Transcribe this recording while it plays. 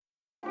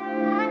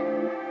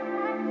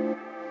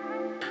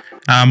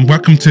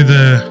Welcome to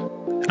the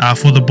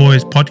For the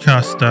Boys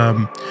podcast.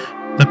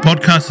 The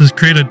podcast is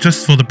created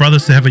just for the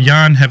brothers to have a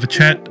yarn, have a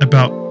chat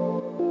about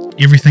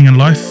everything in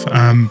life.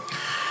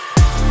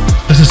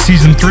 This is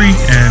season 3,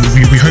 and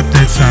we hope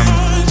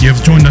that you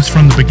have joined us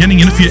from the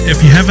beginning. And if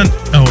you haven't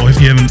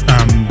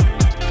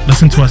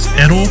listened to us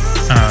at all,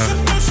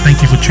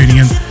 thank you for tuning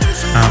in.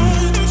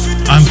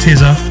 I'm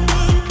Teza.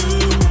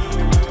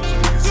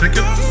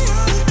 Second.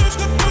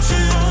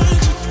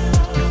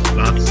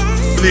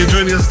 Really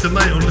joining us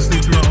tonight or listening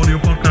to our audio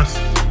podcast.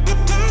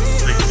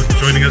 Thank you for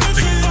joining us.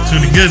 Thank you for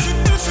tuning in.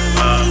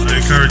 I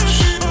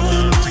encourage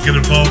to get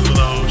involved with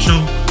our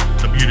show.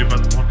 The beauty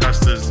about the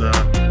podcast is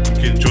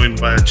you can join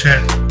via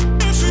chat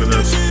with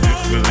us,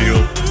 whether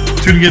you're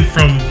tuning in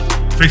from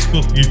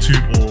Facebook,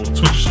 YouTube, or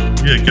Twitch. So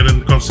yeah, get in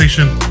the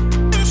conversation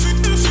and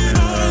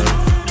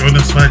join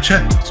us via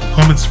chat. So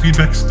comments,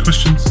 feedbacks,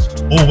 questions,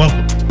 all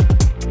welcome.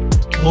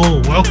 Oh,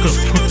 welcome.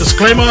 Quick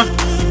disclaimer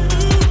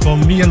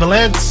from me and the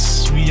lads.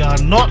 We are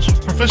not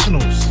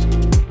professionals.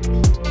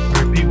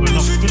 I repeat, we're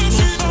not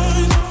professionals.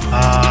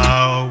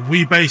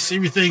 We base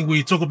everything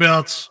we talk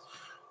about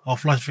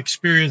off life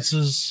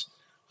experiences,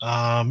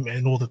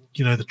 and all the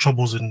the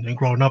troubles in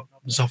growing up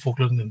in South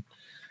Auckland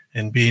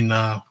and being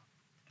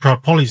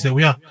proud polys that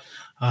we are.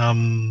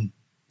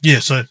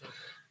 So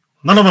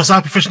none of us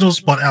are professionals,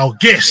 but our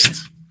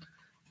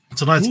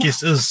tonight's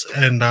guest is,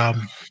 and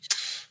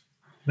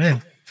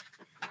man,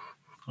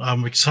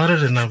 I'm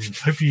excited, and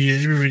hopefully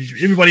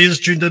everybody is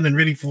tuned in and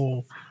ready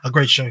for a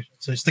great show.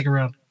 So stick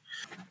around.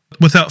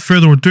 Without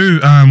further ado,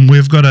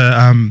 we've got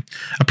a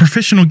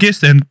professional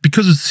guest, and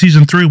because it's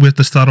season 3, we have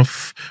to start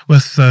off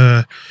with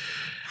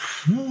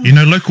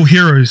local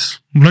heroes.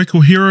 Local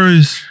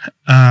heroes.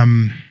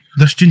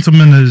 This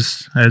gentleman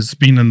has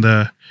been in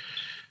the,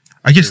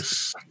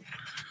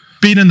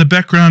 been in the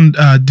background,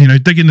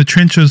 digging the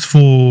trenches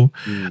for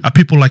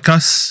people like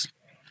us.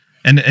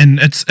 And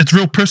it's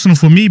real personal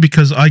for me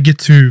because I get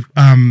to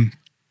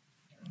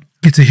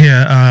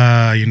hear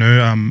a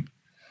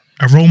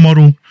role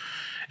model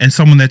and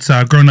someone that's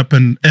grown up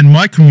in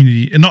my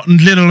community, and not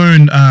let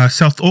alone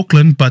South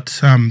Auckland, but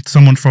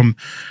someone from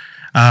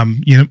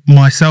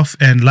myself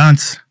and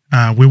Lance,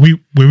 where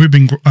we've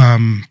been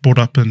brought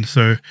up in.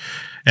 So,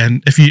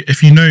 and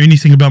if you know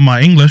anything about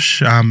my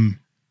English,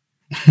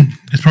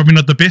 it's probably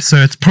not the best. So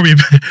it's probably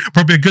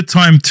a good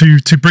time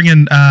to bring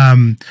in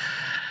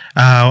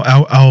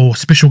our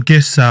special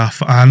guest,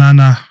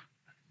 Anana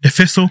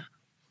Efeso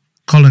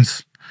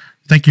Collins.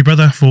 Thank you,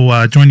 brother,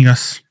 for joining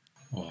us.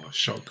 Oh,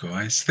 shock,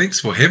 guys.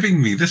 Thanks for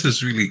having me. This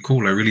is really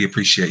cool. I really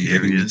appreciate you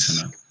having me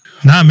tonight.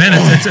 Nah, man,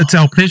 it's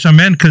our pleasure,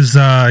 man, because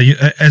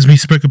as we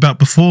spoke about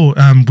before,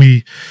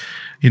 we're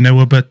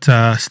a bit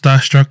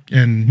starstruck,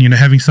 and,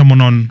 having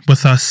someone on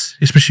with us,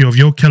 especially of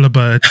your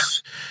caliber,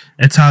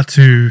 it's hard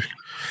to,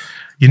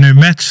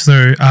 match.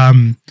 So,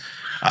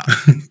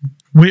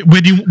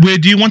 Where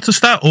do you want to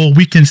start, or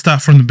we can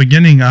start from the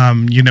beginning?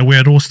 Where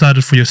it all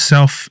started for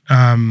yourself.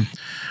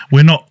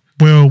 We're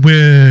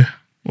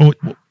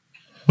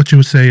what you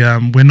would say.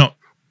 We're not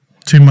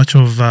too much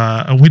of.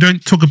 We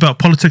don't talk about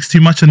politics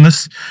too much in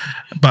this,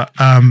 but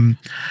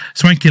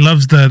Swanky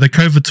loves the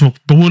COVID talk.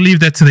 But we'll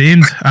leave that to the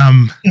end.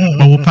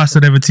 But we'll pass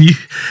it over to you.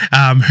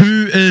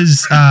 Who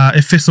is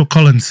Efeso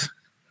Collins?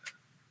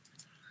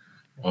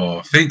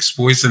 Oh, thanks,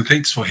 boys, and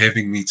thanks for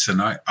having me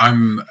tonight.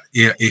 I'm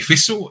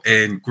Efeso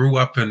and grew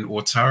up in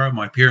Otara.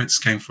 My parents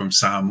came from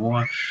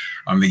Samoa.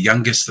 I'm the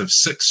youngest of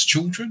 6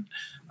 children,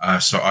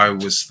 so I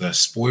was the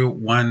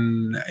spoiled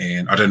one,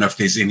 and I don't know if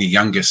there's any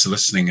youngest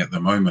listening at the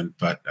moment,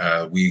 but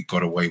we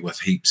got away with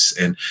heaps.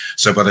 And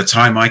so by the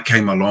time I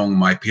came along,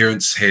 my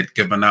parents had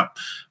given up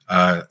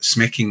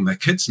smacking the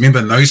kids. Remember,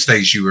 in those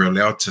days you were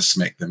allowed to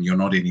smack them. You're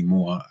not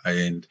anymore.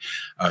 And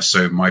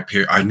so my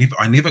I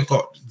never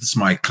got, this is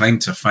my claim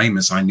to fame,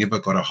 is I never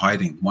got a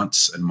hiding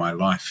once in my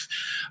life.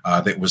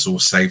 That was all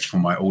saved for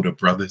my older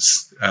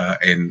brothers,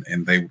 and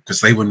they,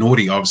 because they were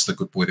naughty, I was the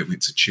good boy that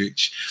went to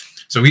church.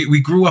 So we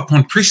grew up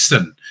on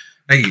Preston,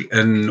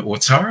 in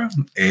Otara,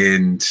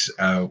 and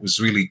it was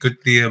really good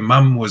there.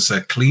 Mum was a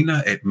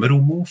cleaner at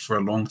Middlemore for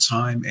a long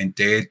time, and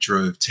Dad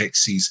drove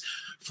taxis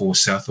for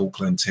South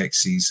Auckland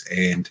Taxis,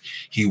 and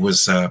he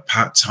was a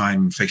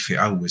part-time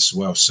whaiwhiau as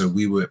well. So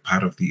we were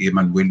part of the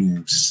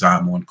Emanuelu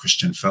Samoan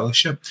Christian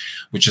Fellowship,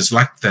 which is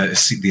like the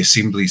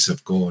Assemblies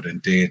of God,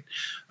 and Dad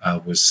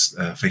was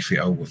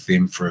whaiwhiau with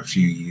them for a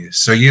few years.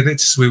 So yeah,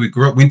 that's where we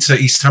grew up. Went to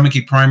East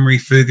Tamaki Primary,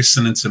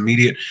 Ferguson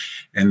Intermediate,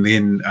 and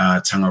then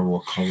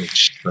Tangaroa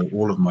College. So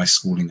all of my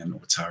schooling in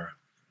Otara.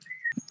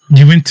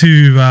 You went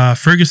to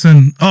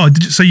Ferguson. Oh,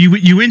 so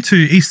you went to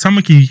East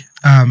Tamaki,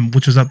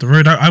 which is up the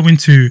road. I went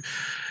to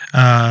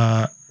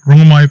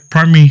Rongomai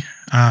Primary,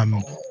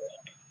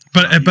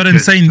 but in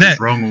saying that,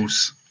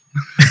 Rongos.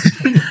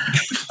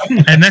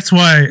 and that's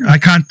why I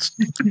can't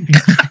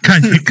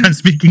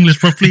speak English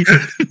properly.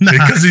 Nah.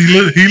 Because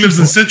he lives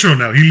in Central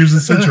now.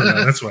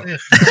 That's why.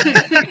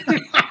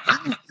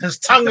 His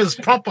tongue is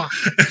proper.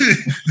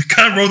 You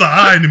can't roll the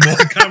R anymore.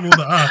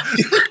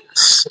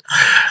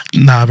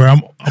 Nah, bro.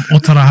 I'm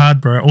Otara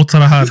hard,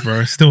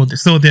 bro. Still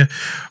there.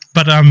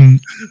 But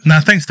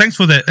thanks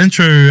for that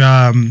intro,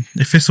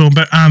 Efeso.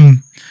 But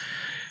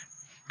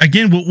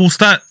again, we'll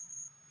start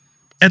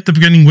at the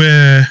beginning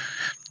where,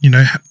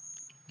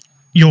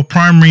 your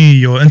primary,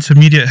 your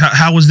intermediate.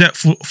 How was that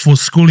for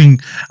schooling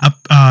up?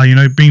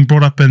 Being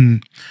brought up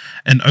in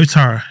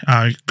Otara,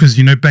 because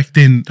back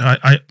then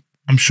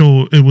I'm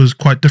sure it was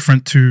quite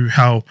different to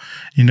how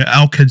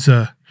our kids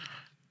are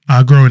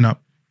growing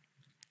up.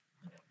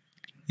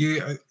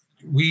 Yeah,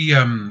 we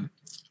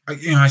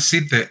I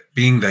said that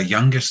being the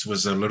youngest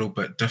was a little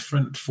bit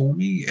different for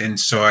me, and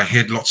so I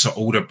had lots of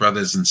older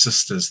brothers and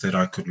sisters that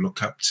I could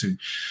look up to.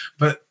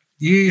 But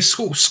yeah,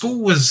 school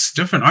was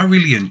different. I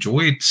really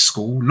enjoyed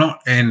school,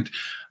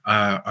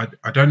 I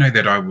don't know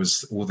that I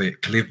was all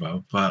that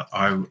clever, but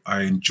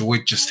I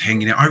enjoyed just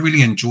hanging out. I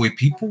really enjoy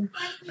people,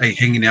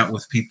 hanging out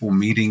with people,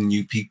 meeting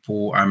new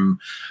people.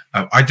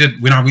 I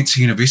did, when I went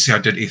to university, I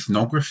did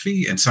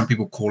ethnography, and some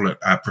people call it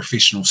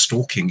professional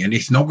stalking. And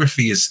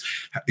ethnography is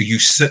you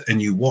sit and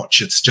you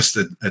watch. It's just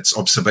it's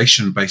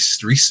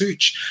observation-based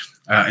research.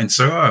 And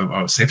so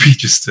I was happy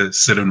just to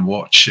sit and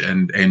watch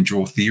and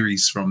draw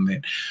theories from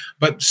that.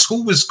 But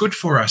school was good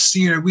for us.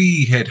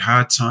 We had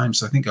hard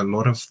times. I think a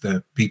lot of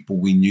the people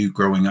we knew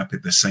growing up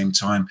at the same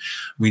time,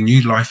 we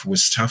knew life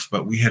was tough,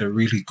 but we had a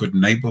really good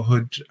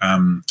neighborhood.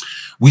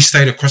 We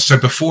stayed across. So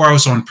before I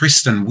was on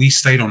Preston, we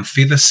stayed on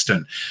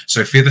Featherston.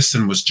 So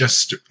Featherston was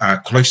just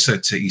closer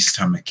to East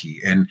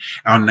Tamaki. And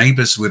our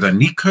neighbors were the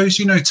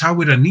Nikos,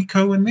 Tawera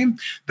Niko and them.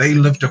 They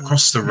lived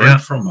across the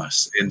road from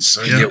us. And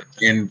so,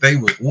 and they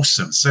were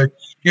awesome. So,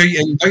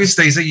 in those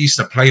days, they used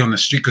to play on the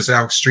street because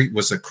our street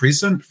was a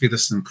crescent,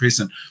 Featherston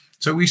Crescent.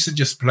 So we used to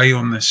just play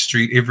on the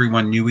street.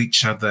 Everyone knew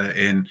each other.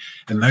 And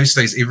in those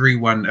days,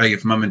 everyone,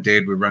 if mum and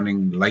dad were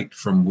running late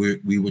from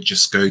work, we would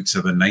just go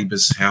to the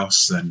neighbor's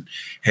house and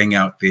hang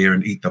out there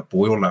and eat the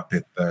boil up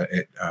at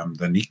the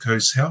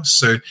Niko's house.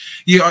 So,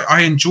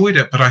 I enjoyed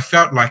it, but I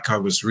felt like I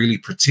was really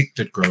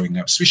protected growing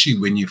up, especially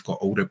when you've got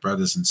older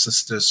brothers and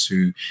sisters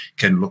who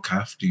can look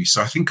after you.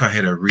 So I think I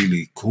had a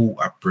really cool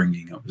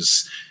upbringing. It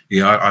was,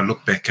 I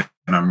look back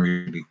and I'm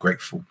really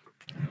grateful.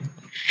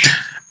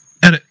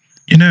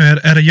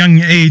 At a young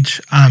age,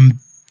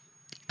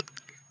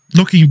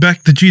 looking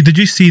back, did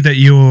you see that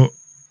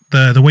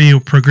the way you're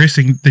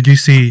progressing? Did you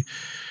see,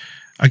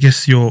 I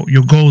guess, your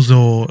goals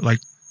or like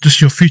just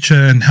your future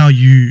and how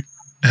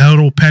it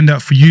all panned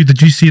out for you?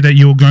 Did you see that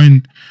you're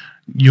going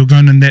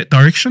in that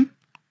direction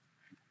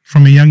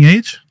from a young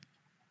age?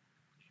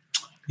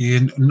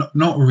 Yeah,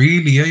 not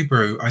really,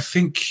 bro. I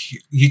think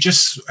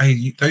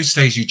those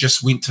days you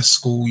just went to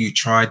school, you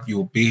tried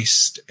your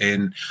best.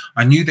 And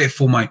I knew that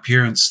for my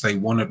parents, they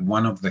wanted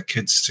one of the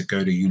kids to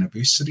go to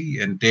university.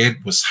 And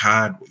dad was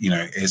hard,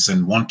 as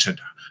in wanted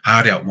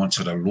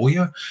a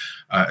lawyer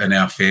in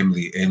our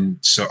family. And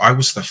so I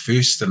was the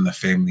first in the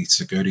family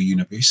to go to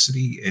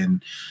university.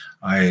 And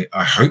I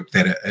hope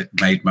that it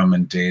made mum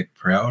and dad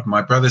proud.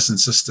 My brothers and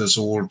sisters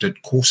all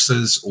did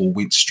courses or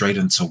went straight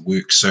into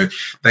work. So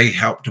they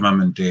helped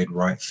mum and dad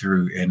right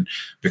through. And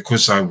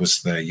because I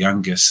was the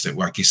youngest,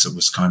 I guess it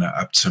was kind of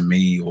up to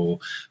me, or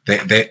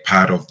that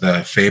part of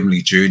the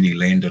family journey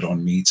landed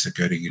on me to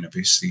go to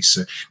university.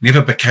 So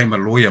never became a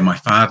lawyer. My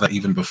father,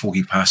 even before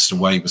he passed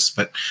away, was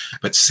a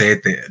bit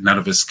sad that none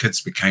of his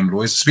kids became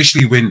lawyers,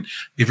 especially when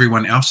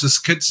everyone else's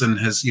kids and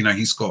his,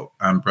 he's got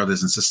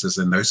brothers and sisters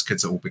and those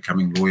kids are all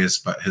becoming lawyers,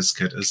 but his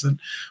kid isn't.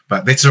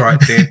 But that's all right.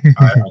 Dad,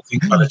 I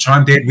think by the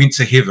time Dad went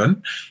to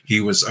heaven,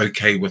 he was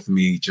okay with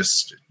me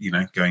just,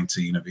 going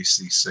to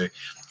university. So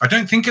I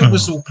don't think it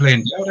was all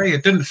planned out.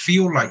 It didn't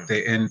feel like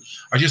that. And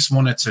I just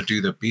wanted to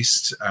do the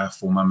best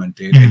for mum and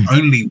dad, and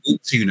only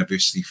went to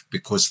university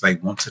because they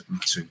wanted me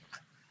to.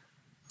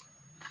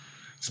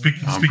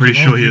 I'm pretty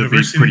sure he'll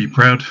be pretty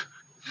proud.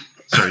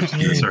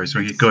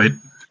 Sorry, go ahead.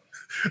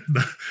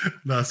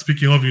 Now,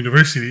 speaking of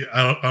university,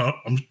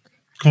 I'm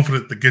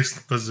confident the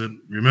guest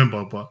doesn't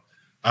remember, but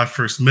I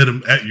first met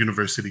him at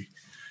university.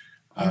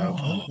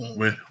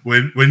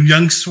 When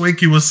young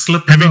Swanky was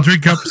slipping having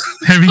drink ups.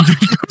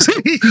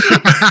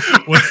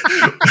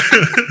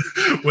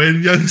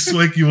 When young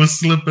Swanky was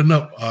slipping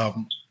up,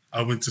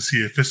 I went to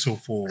see Efeso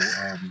for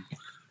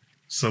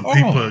some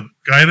paper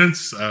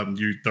guidance.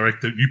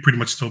 You pretty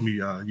much told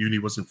me uni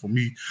wasn't for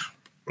me.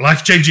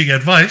 Life-changing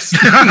advice.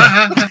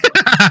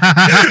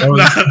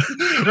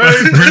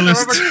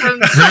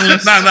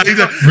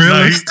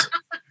 Realist.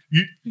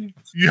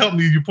 You helped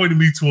me. You pointed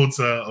me towards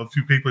a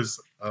few papers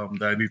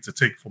that I need to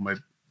take for my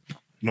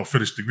not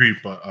finished degree.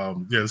 But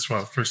that's why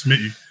I first met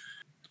you.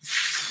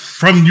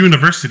 From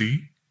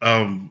university,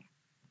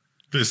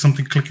 there's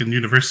something click in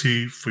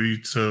university for you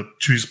to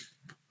choose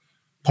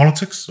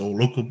politics or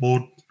local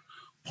board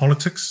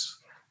politics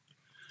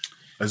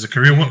as a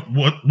career.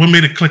 What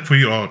made it click for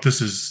you? Oh,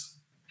 this is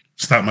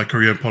start my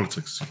career in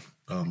politics.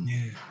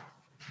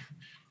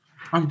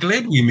 I'm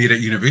glad we met at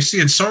university,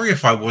 and sorry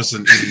if I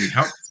wasn't any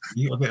help.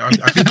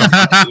 I think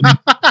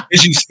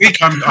as you speak,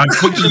 I'm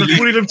quickly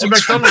putting them to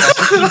McDonald's.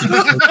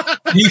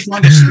 Can you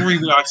find a story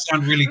where I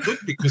sound really good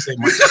because they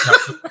might just have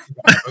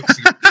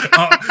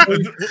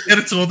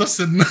editor,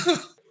 listen.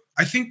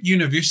 I think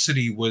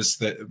university was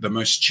the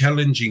most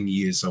challenging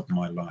years of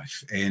my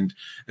life. And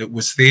it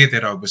was there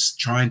that I was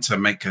trying to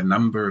make a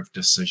number of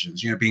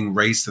decisions, being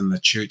raised in the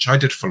church. I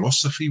did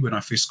philosophy when I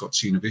first got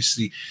to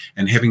university,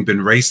 and having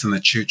been raised in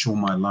the church all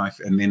my life.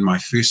 And then my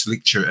first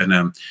lecture in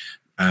a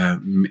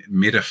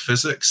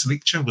metaphysics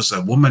lecture was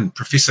a woman.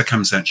 Professor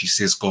comes out and she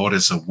says, God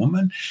is a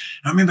woman.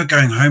 I remember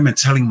going home and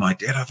telling my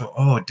dad, I thought,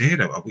 oh, Dad,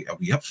 are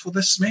we up for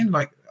this, man?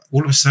 Like,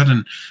 all of a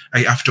sudden,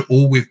 after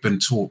all we've been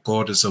taught,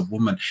 God is a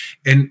woman.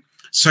 And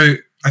so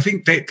I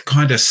think that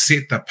kind of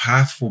set the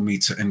path for me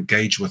to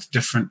engage with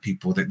different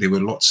people, that there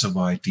were lots of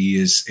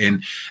ideas.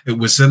 And it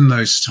was in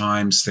those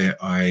times that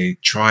I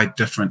tried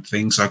different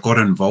things. I got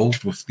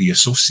involved with the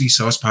ASOSI.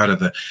 So I was part of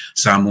the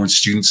Samoan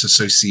Students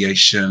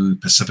Association,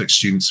 Pacific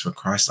Students for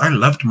Christ. I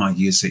loved my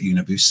years at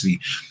university.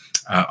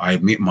 I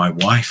met my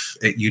wife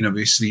at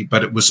university,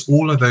 but it was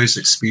all of those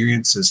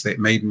experiences that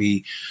made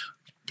me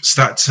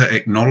start to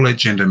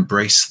acknowledge and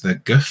embrace the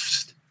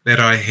gift that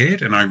I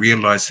had. And I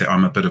realized that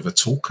I'm a bit of a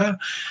talker.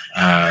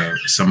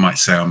 Some might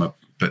say I'm a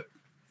bit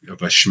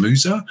of a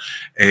schmoozer.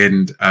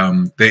 And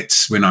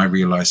that's when I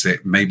realized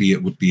that maybe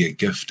it would be a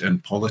gift in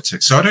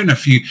politics. So I don't know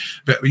if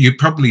but you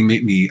probably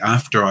met me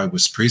after I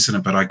was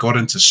president, but I got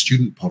into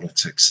student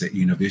politics at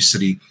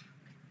university,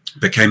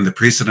 became the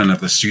president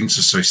of the Students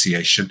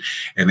Association.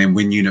 And then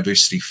when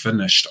university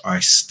finished, I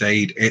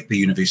stayed at the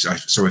university.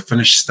 So I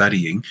finished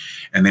studying,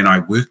 and then I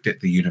worked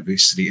at the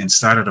university and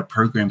started a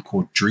program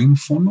called Dream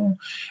Whānau.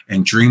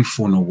 And Dream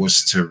Whānau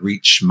was to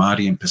reach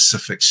Māori and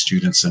Pacific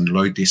students in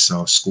low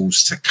decile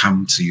schools to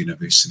come to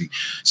university.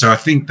 So I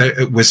think that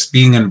it was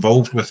being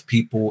involved with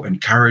people,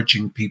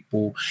 encouraging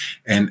people,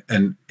 and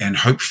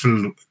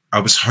hopeful. I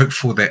was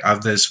hopeful that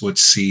others would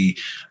see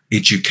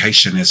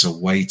education as a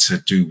way to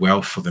do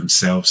well for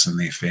themselves and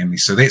their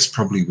families. So that's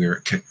probably where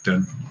it kicked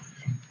in.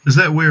 Is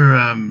that where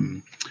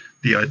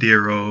the idea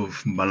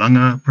of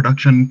Malanga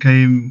production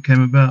came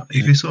about?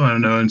 Yeah. I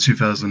know in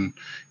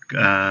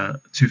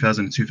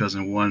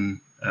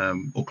 2001,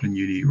 Auckland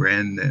Uni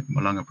ran that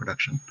Malanga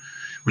production,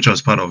 which I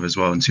was part of as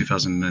well in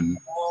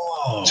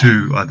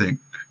 2002, I think.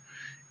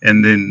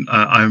 And then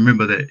I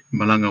remember that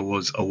Malanga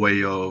was a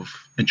way of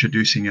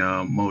introducing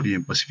our Māori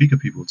and Pasifika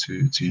people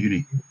to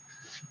uni.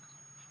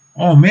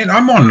 Oh, man,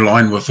 I'm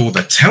online with all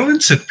the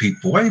talented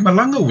people.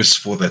 Malanga was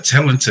for the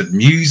talented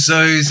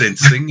musos and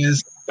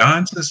singers,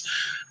 dancers.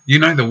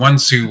 The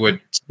ones who would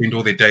spend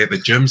all their day at the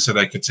gym so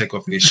they could take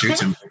off their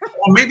shirts. And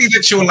maybe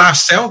that's your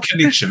last cell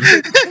connection.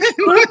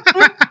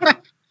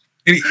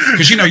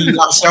 Because, you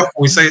last cell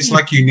always say it's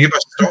like you never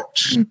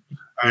stopped.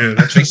 Yeah,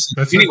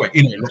 that's anyway,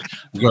 look,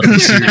 we've got to be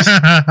serious.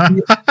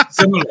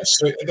 Similar.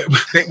 So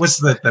that was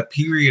the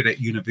period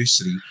at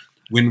university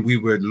when we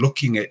were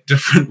looking at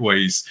different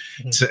ways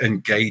to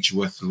engage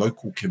with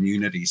local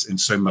communities. And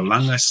so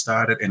Malanga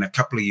started, and a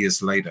couple of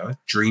years later,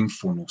 Dream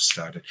Whānau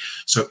started.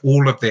 So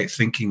all of that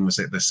thinking was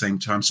at the same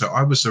time. So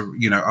I was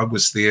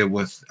there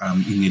with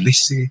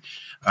Inelise,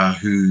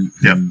 who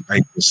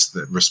was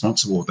the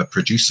responsible, the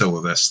producer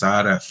or the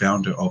starter,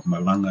 founder of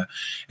Malanga.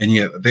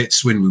 And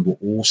that's when we were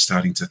all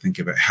starting to think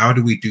about how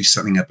do we do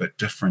something a bit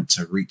different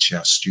to reach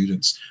our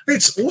students.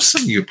 That's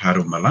awesome you're part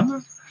of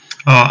Malanga.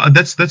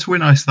 That's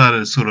when I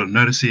started sort of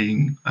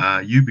noticing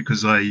you,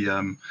 because I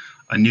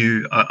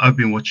knew I've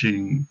been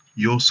watching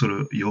your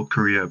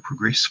career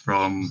progress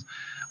from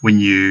when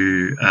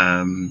you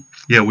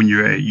when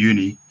you're at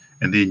uni,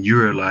 and then you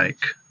were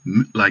like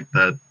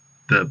the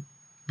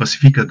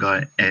Pasifika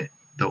guy at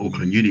the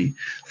Auckland Uni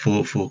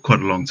for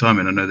quite a long time,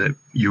 and I know that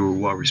you were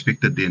well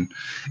respected then.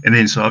 And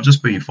then so I've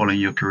just been following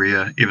your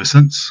career ever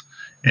since.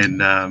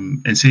 And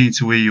seeing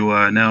to where you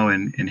are now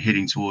and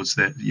heading towards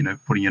that,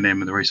 putting your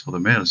name in the race for the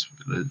mayor is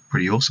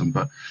pretty awesome.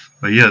 But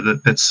yeah,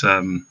 that's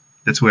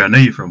where I know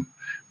you from,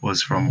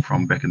 was from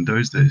back in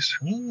those days.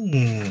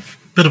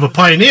 Bit of a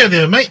pioneer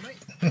there, mate.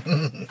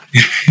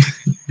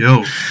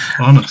 Yo,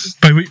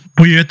 honest. But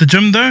were you at the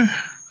gym though?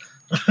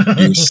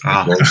 Yes.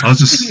 I was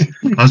just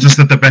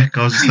at the back.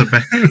 I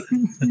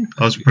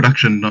was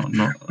production, not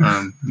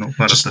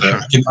part just of the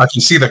show. I can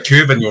see the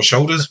curve in your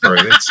shoulders, bro.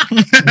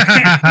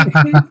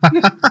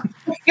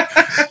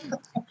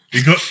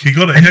 He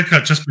got a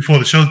haircut just before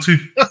the show too.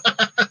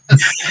 I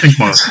think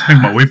my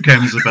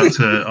webcam is about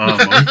to. My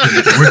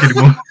webcam doesn't work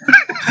anymore.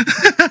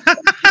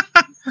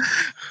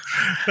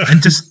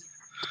 And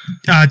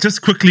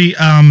just quickly,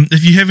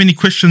 if you have any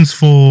questions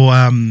for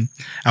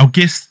our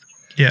guest.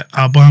 Yeah,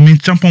 by all means,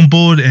 jump on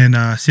board and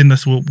send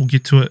us. We'll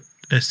get to it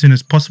as soon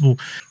as possible.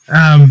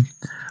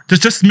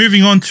 Just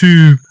moving on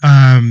to,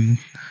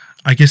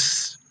 I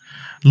guess,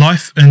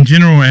 life in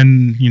general.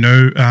 And,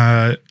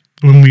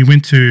 when we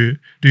went to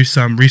do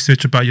some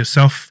research about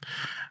yourself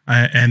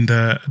and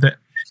that,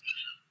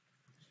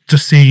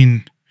 just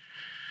seeing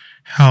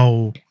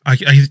how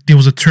there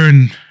was a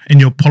turn in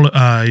your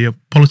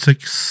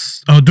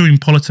politics, doing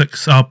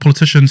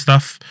politician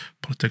stuff,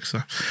 but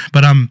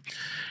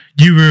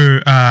you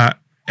were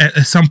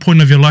at some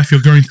point of your life,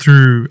 you're going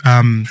through,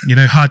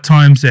 hard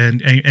times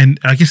and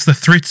I guess the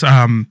threats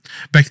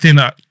back then.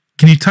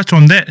 Can you touch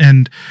on that?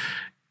 And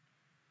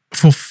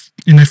for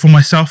for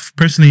myself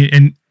personally,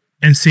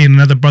 and seeing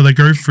another brother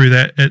go through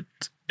that,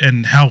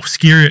 and how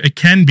scary it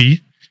can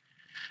be.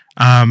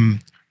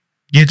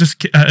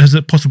 Just is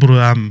it possible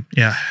to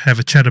have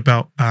a chat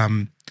about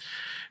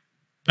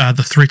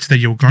the threats that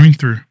you're going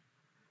through?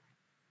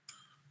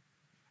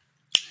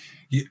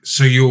 Yeah,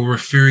 so you're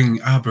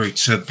referring, Arbor,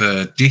 to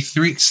the death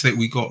threats that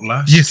we got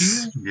last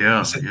Yes.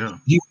 year?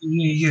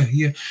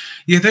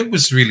 Yeah. That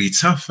was really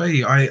tough.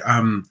 I've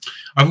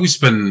always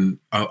been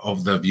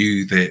of the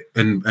view that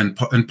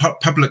in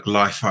public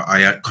life,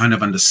 I kind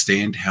of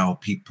understand how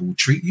people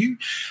treat you,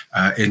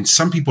 and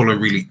some people are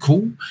really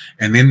cool,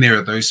 and then there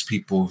are those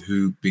people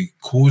who,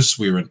 because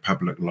we're in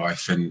public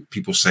life, and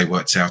people say,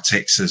 well, it's our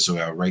taxes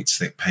or our rates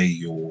that pay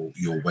your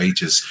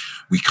wages,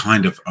 we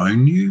kind of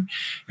own you,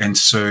 and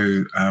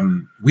so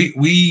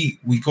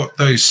we got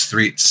those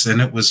threats,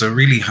 and it was a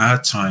really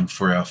hard time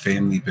for our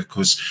family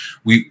because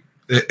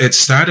it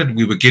started,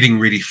 we were getting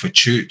ready for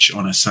church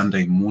on a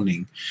Sunday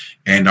morning,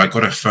 and I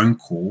got a phone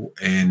call,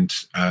 and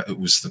it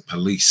was the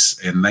police,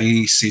 and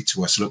they said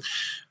to us, look,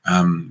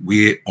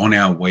 we're on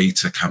our way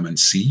to come and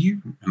see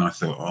you. And I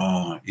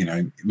thought,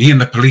 me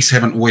and the police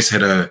haven't always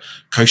had a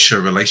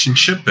kosher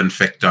relationship. In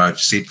fact, I've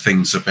said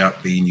things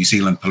about the New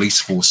Zealand Police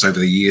Force over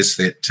the years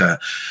that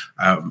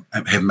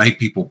have made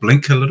people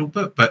blink a little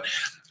bit, but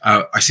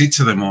I said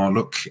to them,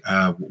 look,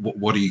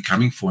 what are you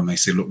coming for? And they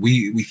said, look,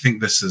 we think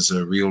this is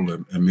a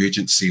real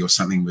emergency or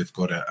something we've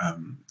got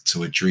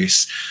to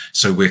address.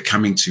 So we're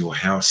coming to your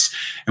house.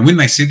 And when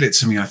they said that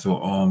to me, I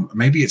thought,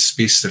 maybe it's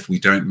best if we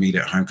don't meet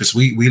at home, because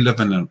we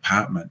live in an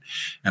apartment,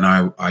 and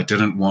I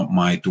didn't want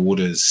my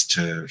daughters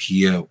to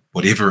hear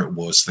whatever it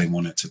was they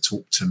wanted to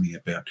talk to me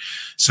about.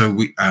 So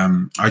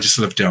I just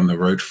lived down the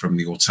road from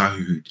the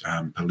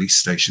Otahu police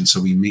station.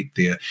 So we met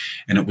there,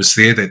 and it was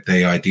there that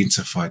they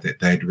identified that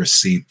they'd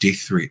received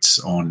death threats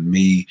on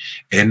me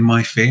and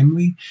my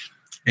family.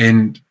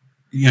 And,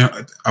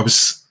 I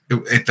was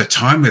at the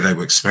time where they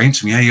were explaining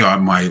to me,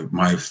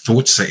 my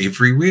thoughts are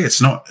everywhere. It's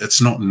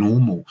not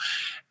normal.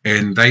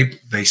 And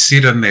they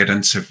said in that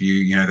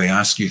interview, they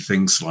ask you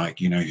things like,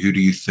 who do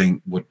you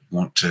think would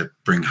want to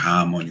bring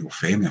harm on your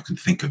family? I can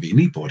think of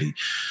anybody.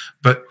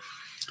 But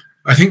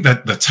I think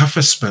that the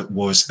toughest bit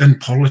was, in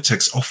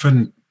politics,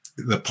 often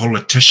the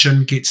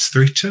politician gets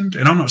threatened.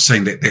 And I'm not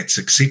saying that that's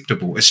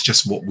acceptable. It's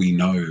just what we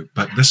know.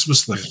 But this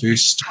was the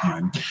first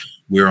time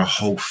where a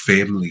whole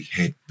family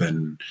had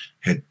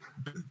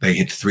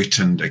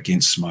threatened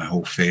against my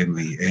whole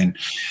family, and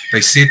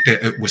they said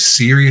that it was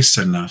serious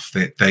enough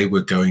that they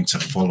were going to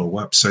follow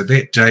up. So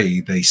that day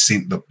they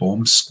sent the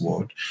bomb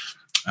squad,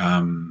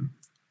 and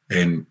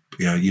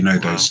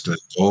those the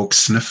dog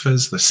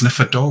sniffers, the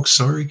sniffer dogs,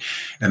 sorry,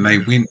 and they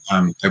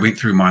went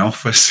through my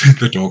office.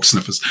 The dog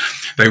sniffers,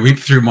 they went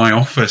through my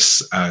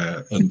office,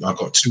 and I've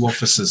got two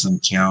offices in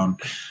town,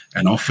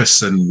 an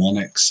office in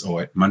Mannix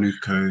or at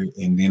Manuko,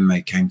 and then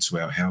they came to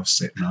our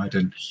house at night.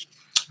 And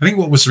I think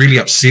what was really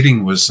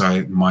upsetting was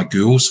my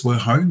girls were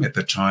home at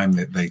the time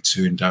that they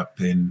turned up,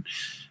 and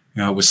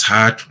it was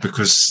hard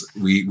because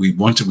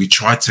we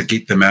tried to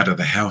get them out of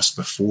the house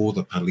before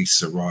the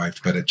police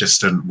arrived, but it just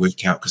didn't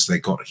work out because they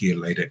got here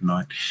late at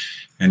night.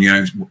 And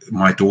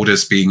my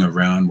daughters being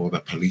around while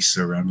the police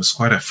are around was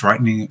quite a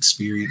frightening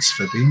experience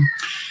for them.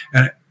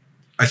 And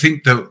I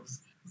think the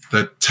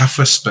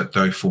toughest bit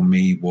though for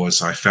me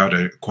was I felt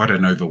quite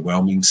an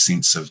overwhelming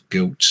sense of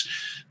guilt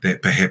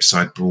that perhaps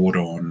I'd brought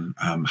on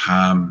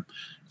harm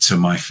to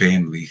my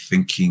family,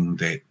 thinking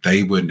that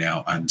they were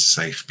now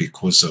unsafe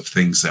because of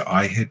things that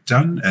I had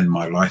done in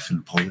my life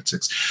in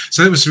politics.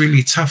 So it was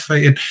really tough.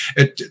 And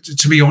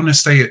to be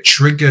honest, it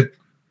triggered.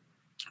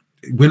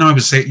 When I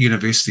was at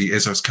university,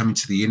 as I was coming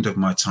to the end of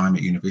my time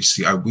at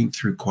university, I went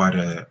through quite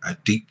a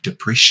deep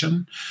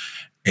depression.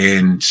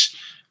 And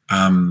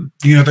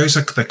those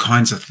are the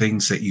kinds of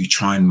things that you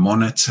try and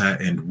monitor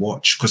and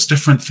watch, because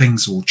different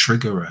things will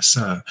trigger us.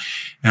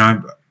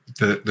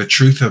 The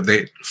truth of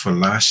that for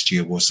last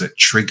year was it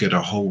triggered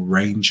a whole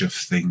range of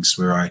things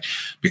where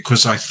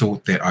because I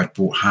thought that I'd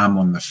brought harm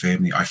on the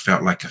family, I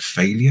felt like a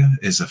failure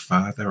as a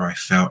father. I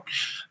felt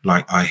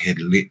like I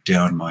had let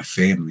down my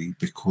family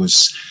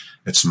because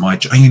it's my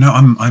job.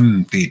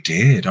 I'm their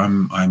dad.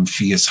 I'm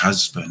Fia's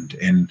husband,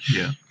 and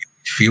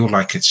feel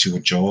like it's your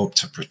job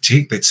to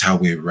protect. That's how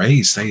we're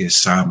raised. As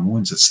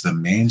Samoans, it's the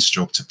man's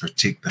job to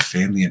protect the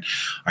family. And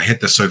I had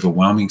this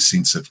overwhelming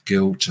sense of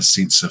guilt, a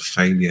sense of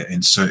failure.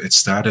 And so it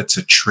started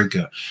to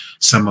trigger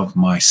some of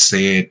my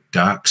sad,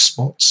 dark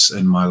spots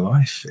in my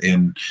life.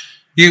 And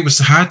it was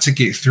hard to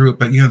get through it.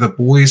 But, the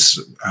boys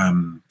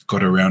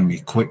got around me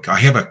quick. I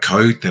have a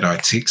code that I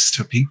text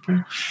to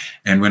people.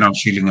 And when I'm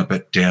feeling a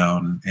bit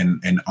down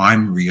and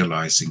I'm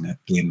realizing it,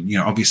 then,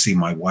 obviously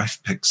my wife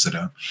picks it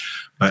up.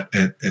 But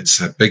it's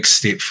a big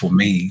step for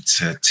me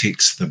to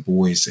text the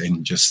boys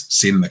and just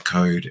send the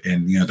code.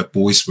 And, the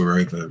boys were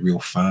over real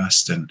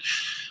fast. And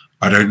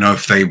I don't know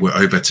if they were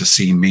over to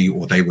see me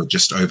or they were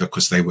just over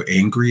because they were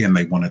angry and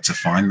they wanted to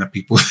find the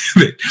people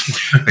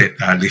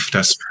that left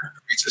us.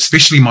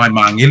 Especially my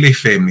Mangele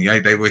family,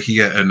 they were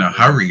here in a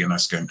hurry, and I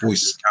was going,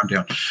 boys, calm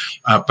down.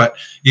 But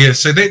yeah,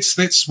 so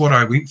that's what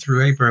I went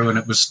through, bro. And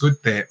it was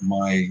good that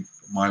my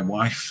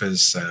wife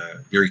is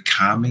a very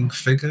calming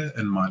figure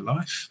in my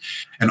life,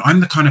 and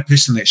I'm the kind of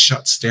person that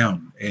shuts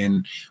down.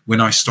 And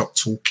when I stop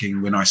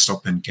talking, when I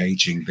stop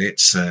engaging,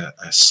 that's a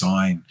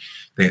sign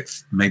that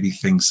maybe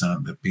things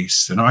aren't the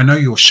best. And I know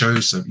your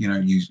shows,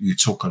 you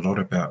talk a lot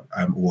about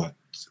or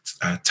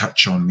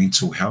touch on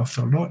mental health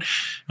a lot.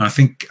 And I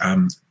think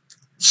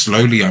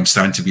slowly I'm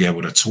starting to be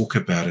able to talk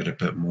about it a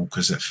bit more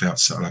because it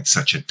felt like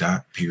such a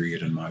dark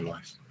period in my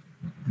life.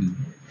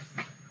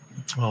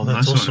 Oh,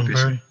 that's awesome,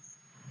 Barry.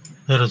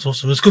 That is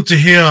awesome. It's good to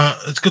hear.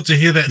 It's good to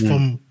hear that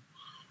from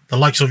the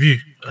likes of you.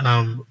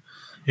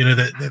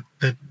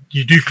 That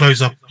you do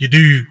close up. You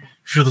do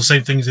feel the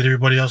same things that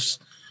everybody else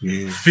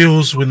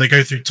feels when they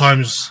go through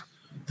times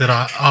that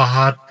are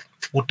hard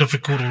or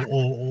difficult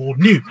or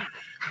new.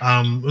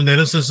 In that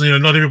instance,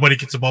 not everybody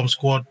gets a bomb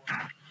squad,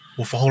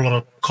 or for a whole lot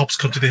of cops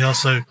come to their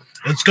house. So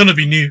it's going to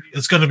be new.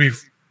 It's going to be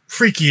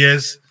freaky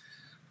as.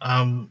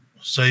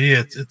 So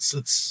yeah,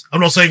 it's.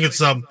 I'm not saying it's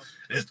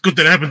good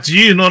that it happened to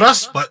you, not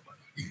us, but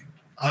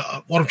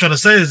what I'm trying to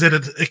say is that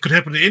it could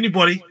happen to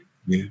anybody.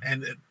 Yeah.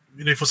 And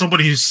for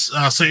somebody who's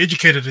so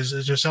educated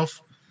as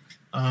yourself,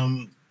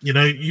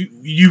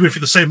 you went through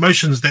the same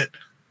motions that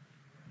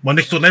my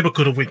next door neighbor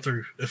could have went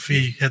through if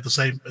he had the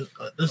same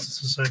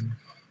instances. So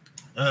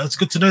it's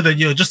good to know that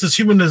you're just as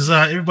human as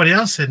everybody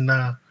else, and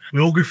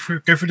we all go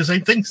through the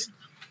same things.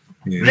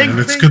 Yeah, and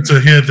it's good to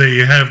hear that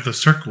you have the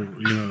circle,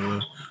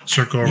 the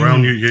circle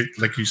around you,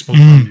 like you spoke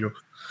on your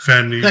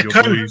family, your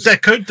boys.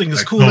 That code thing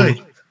is cool, eh?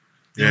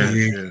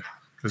 Yeah.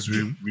 Because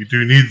we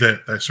do need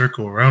that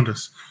circle around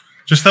us.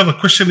 Just have a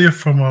question here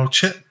from our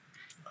chat.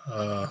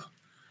 From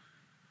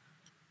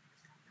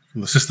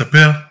the sister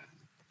Bear.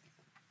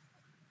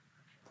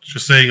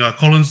 Just saying,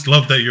 Collins,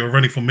 love that you're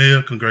running for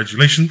mayor.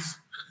 Congratulations.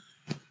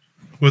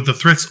 With the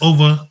threats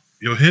over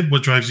your head,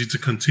 what drives you to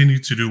continue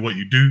to do what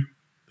you do?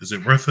 Is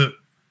it worth it?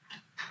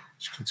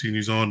 She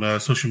continues on,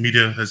 social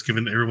media has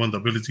given everyone the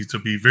ability to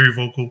be very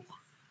vocal.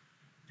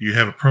 Do you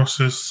have a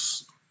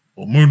process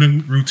or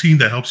morning routine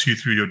that helps you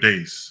through your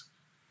days?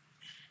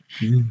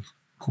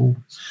 Cool.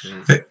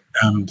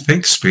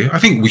 Thanks, Spear. I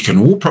think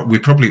we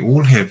probably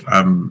all have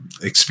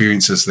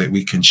experiences that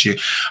we can share.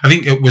 I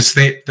think it was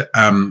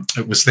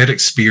that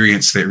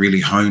experience that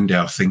really honed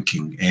our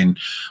thinking. And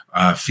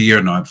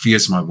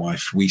Fia's my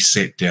wife. We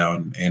sat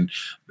down, and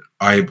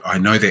I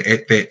know that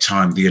at that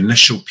time, the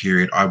initial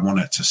period, I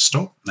wanted to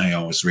stop.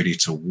 I was ready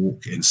to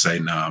walk and say,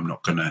 no, I'm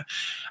not going to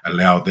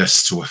allow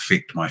this to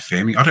affect my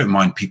family. I don't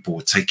mind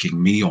people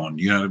taking me on.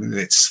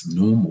 That's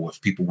normal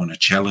if people want to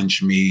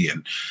challenge me,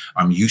 and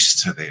I'm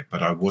used to that.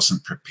 But I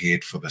wasn't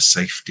prepared for the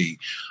safety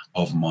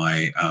of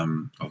my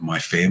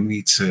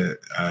family to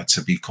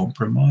be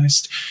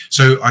compromised.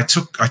 So I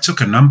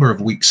took a number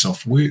of weeks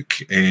off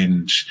work,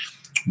 and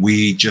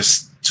we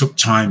just took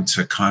time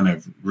to kind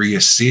of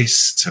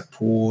reassess, to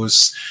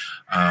pause,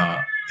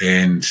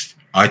 and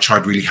I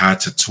tried really hard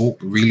to talk.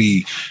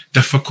 Really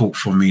difficult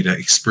for me to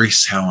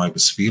express how I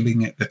was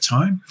feeling at the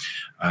time.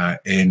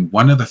 And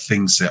one of the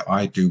things that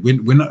I do,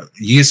 when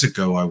years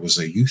ago I was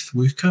a youth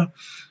worker,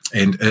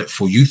 and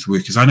for youth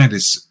workers, I know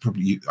there's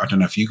probably, I don't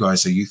know if you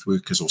guys are youth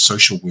workers or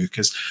social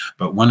workers,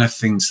 but one of the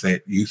things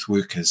that youth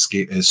workers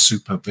get is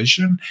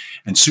supervision.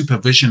 And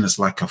supervision is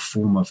like a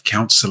form of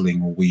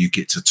counseling, or where you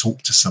get to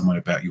talk to someone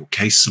about your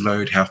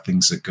caseload, how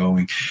things are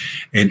going.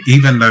 And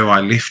even though I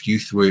left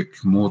youth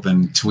work more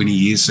than 20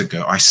 years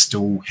ago, I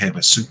still have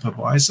a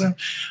supervisor.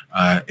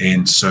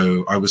 And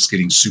so I was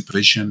getting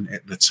supervision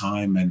at the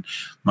time, and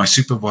my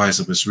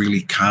supervisor was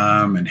really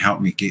calm and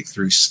helped me get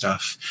through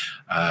stuff.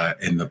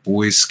 And the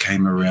boys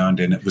came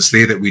around, and it was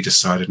there that we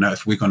decided, no,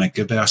 if we're going to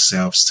give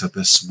ourselves to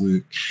this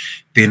work,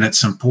 then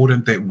it's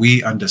important that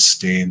we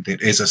understand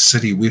that as a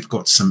city, we've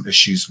got some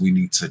issues we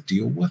need to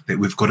deal with, that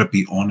we've got to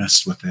be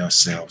honest with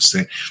ourselves,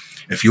 that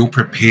if you're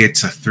prepared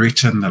to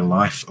threaten the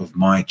life of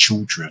my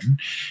children,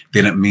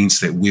 then it means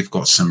that we've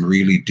got some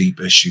really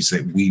deep issues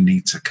that we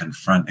need to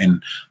confront.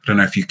 And I don't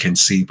know if you can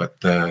see, but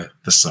the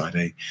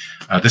side,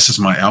 this is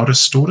my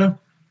eldest daughter,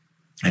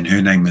 and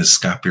her name is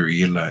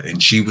Gabriela,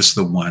 and she was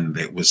the one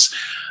that was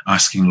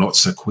asking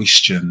lots of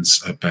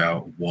questions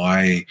about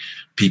why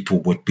people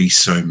would be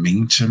so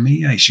mean to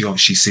me.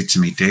 She said to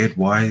me, Dad,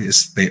 why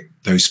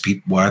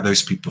are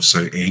those people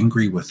so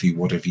angry with you?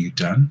 What have you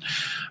done?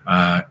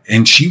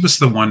 And she was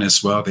the one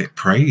as well that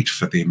prayed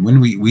for them.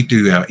 When we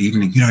do our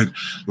evening,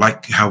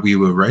 like how we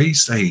were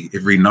raised,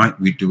 every night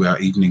we do our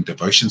evening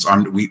devotions.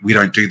 We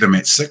don't do them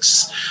at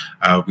 6.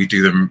 We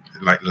do them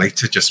like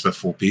later, just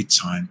before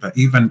bedtime. But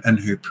even in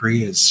her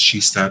prayers,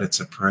 she started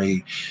to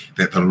pray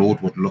that the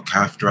Lord would look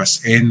after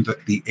us, and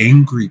that the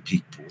angry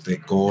people,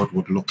 that God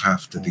would look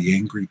after the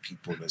angry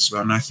people as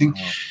well. And I think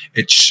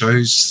it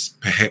shows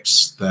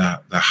perhaps the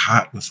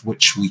heart with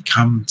which we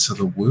come to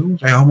the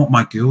world. I want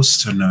my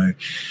girls to know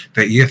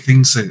that,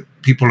 things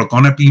people are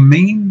going to be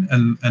mean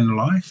in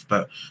life,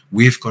 but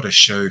we've got to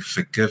show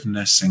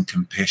forgiveness and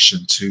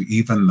compassion too,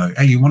 even though,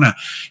 hey, you want to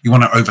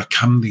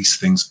overcome these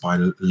things by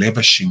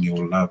lavishing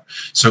your love.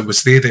 So it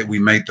was there that we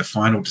made the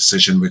final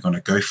decision. We're going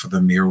to go for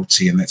the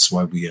mayoralty, and that's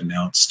why we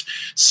announced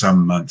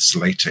some months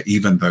later,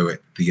 even though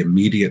at the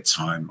immediate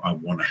time I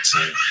wanted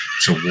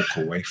to walk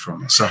away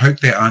from it. So I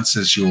hope that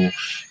answers your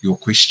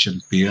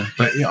question, Bea.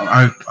 But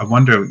I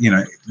wonder,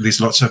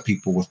 there's lots of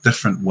people with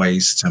different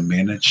ways to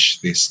manage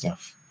their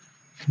stuff.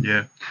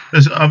 Yeah,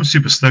 I'm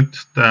super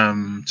stoked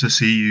to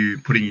see you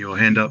putting your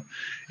hand up,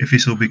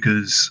 Efeso,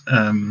 because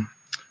I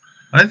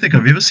don't think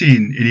I've ever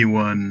seen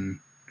anyone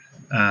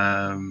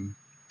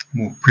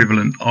more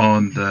prevalent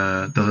on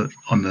the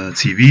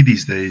TV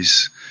these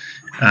days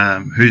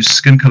whose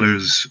skin color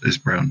is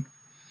brown.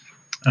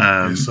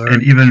 Yes,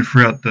 and even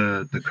throughout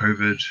the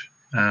COVID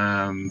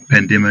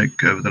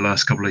pandemic over the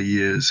last couple of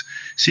years,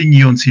 seeing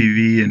you on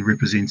TV and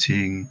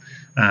representing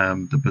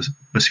the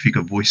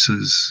Pacifica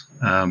voices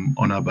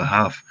on our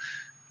behalf,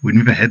 we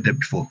never had that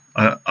before.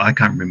 I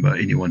can't remember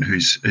anyone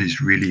who's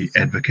really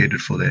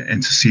advocated for that,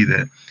 and to see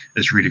that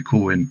is really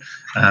cool. And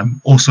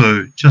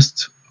also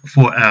just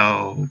for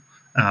our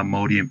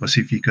Māori and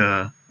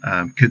Pacifica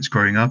kids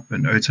growing up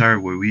in Otara,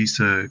 where we used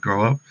to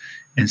grow up,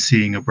 and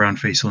seeing a brown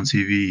face on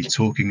TV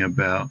talking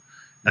about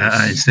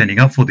and standing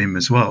up for them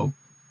as well,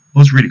 it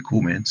was really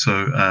cool, man.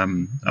 So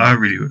I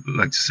really would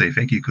like to say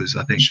thank you, because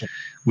I think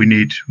we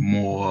need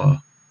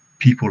more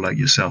people like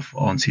yourself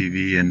on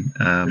TV and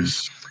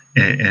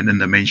in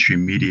the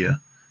mainstream media.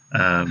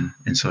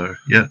 And so,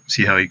 yeah,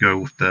 see how you go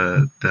with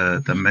the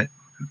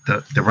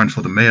run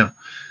for the mayor.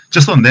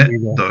 Just on that,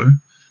 though,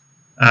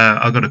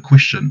 I got a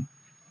question.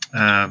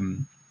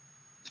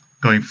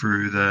 Going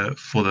through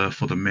for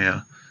the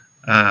mayor,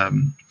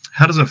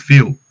 how does it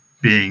feel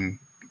being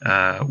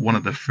one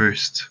of the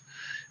first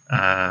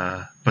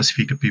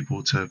Pacifica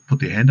people to put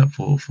their hand up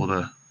for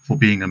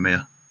being a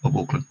mayor of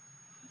Auckland,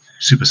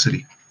 Super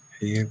City?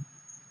 Yeah.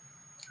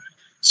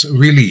 So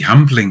really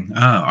humbling.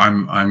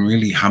 I'm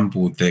really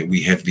humbled that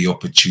we have the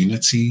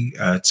opportunity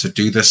to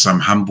do this. I'm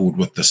humbled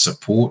with the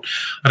support.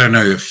 I don't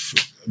know if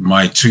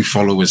my 2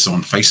 followers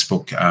on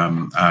Facebook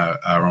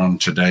are on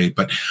today,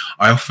 but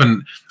I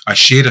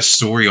shared a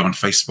story on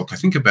Facebook, I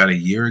think about a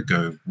year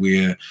ago,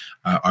 where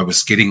I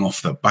was getting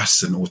off the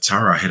bus in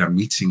Otara. I had a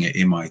meeting at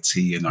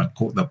MIT, and I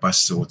caught the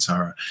bus to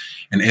Otara.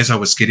 And as I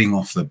was getting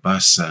off the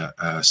bus,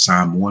 a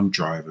Samoan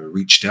driver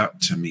reached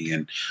out to me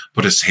and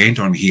put his hand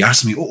on me. He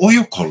asked me,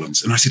 "Oh,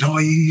 Collins?" And I said, "Oh,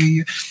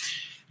 yeah."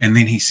 And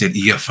then he said,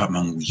 and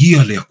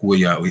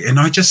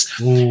I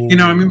just, I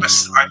remember,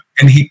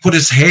 and he put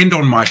his hand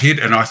on my head,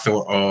 and I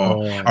thought,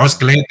 I was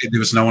glad that there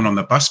was no one on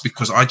the bus,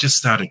 because I just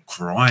started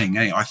crying.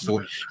 I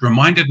thought,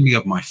 reminded me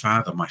of my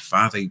father. My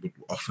father would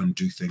often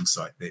do things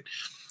like that.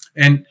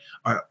 And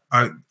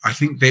I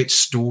think that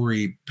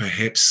story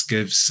perhaps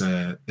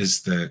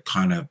is the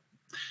kind of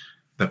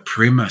the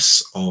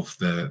premise of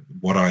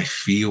what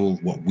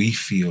we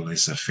feel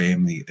as a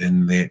family,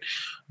 in that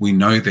we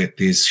know that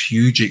there's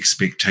huge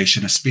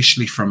expectation,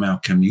 especially from our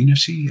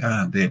community,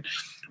 that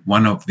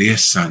one of their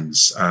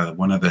sons,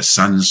 one of the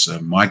sons,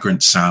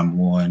 migrant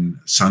Samoan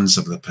sons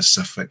of the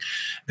Pacific,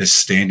 is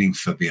standing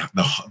for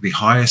the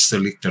highest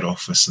elected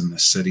office in the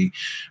city,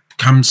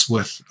 comes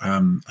with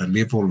a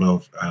level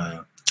of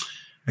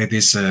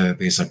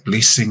there's a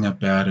blessing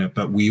about it,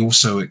 but we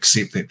also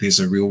accept that there's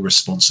a real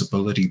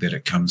responsibility that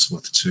it comes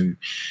with too.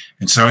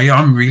 And so,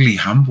 I'm really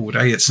humbled.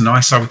 It's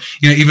nice.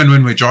 Even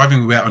when we're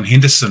driving, we were out on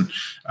Henderson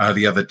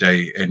the other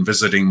day and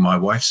visiting my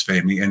wife's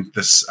family, and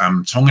this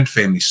Tongan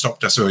family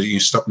stopped us, or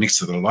stopped next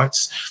to the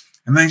lights,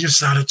 and they just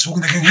started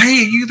talking. They're going,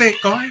 "Hey, are you that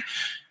guy?"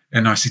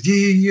 And I said,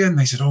 yeah. And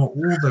they said, "Oh, all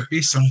the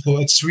best." And I thought,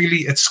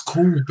 it's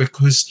cool,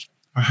 because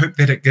I hope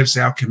that it gives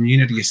our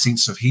community a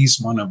sense of he's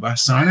one of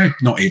us. And I know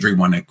not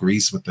everyone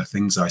agrees with the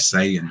things I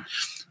say,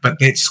 but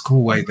that's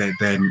cool way that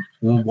then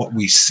all what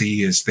we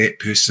see is that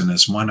person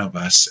is one of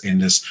us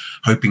and is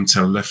hoping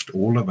to lift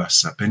all of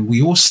us up. And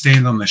we all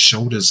stand on the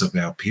shoulders of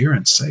our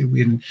parents.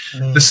 When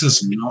this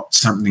is not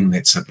something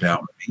that's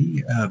about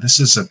me, this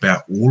is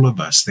about all of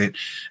us. That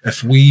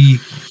if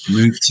we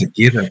move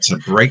together to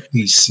break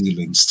these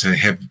ceilings, to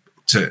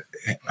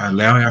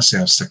allow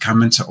ourselves to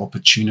come into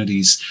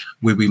opportunities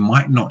where we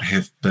might not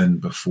have been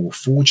before,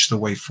 forge the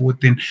way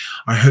forward, then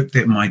I hope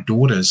that my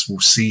daughters will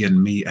see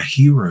in me a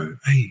hero,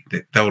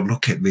 that they'll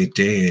look at their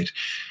dad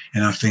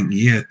and I think,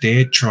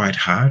 Dad tried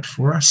hard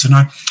for us. And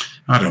I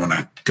don't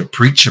want to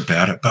preach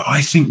about it, but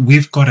I think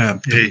we've got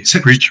a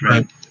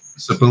particular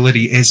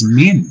responsibility as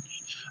men,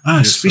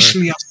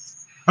 especially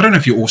us. I don't know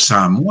if you're all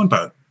Samoan,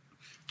 but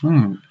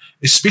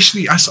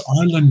especially us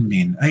island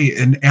men,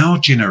 in our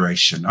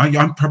generation.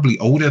 I'm probably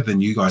older than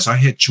you guys. I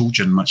had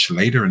children much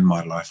later in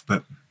my life,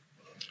 but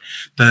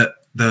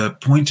the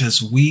point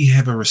is we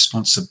have a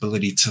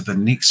responsibility to the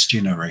next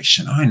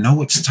generation. I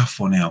know it's tough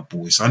on our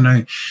boys. I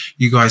know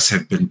you guys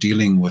have been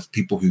dealing with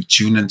people who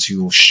tune into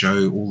your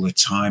show all the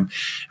time.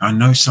 I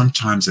know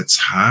sometimes it's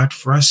hard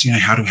for us,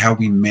 how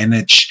we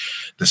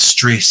manage the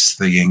stress,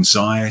 the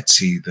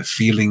anxiety, the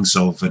feelings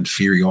of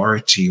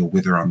inferiority or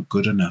whether I'm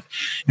good enough.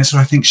 And so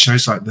I think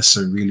shows like this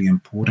are really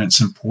important.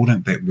 It's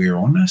important that we're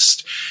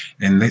honest.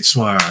 And that's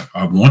why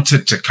I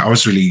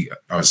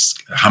was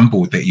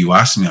humbled that you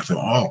asked me. I thought,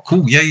 oh,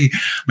 cool. Yeah,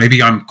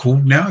 maybe I'm cool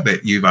now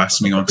that you've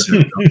asked me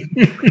onto.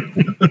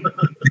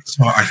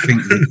 So I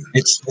think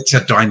it's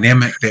a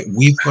dynamic that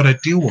we've got to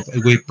deal with.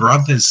 We're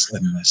brothers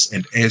in this,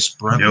 and as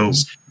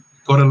brothers,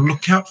 we've got to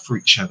look out for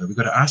each other. We've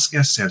got to ask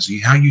ourselves: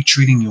 how are you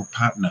treating your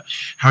partner?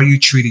 How are you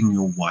treating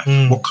your wife?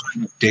 What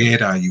kind of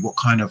dad are you? What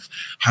kind of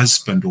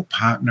husband or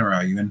partner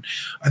are you? And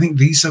I think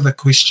these are the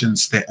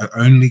questions that are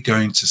only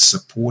going to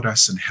support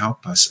us and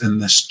help us in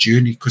this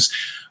journey. Because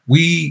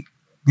I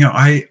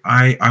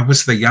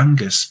was the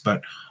youngest,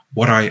 but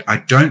what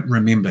I don't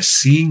remember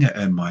seeing it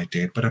in my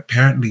dad, but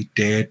apparently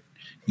dad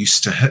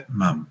used to hit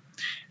mum.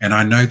 And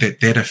I know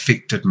that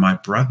affected my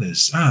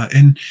brothers.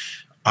 And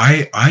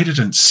I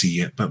didn't see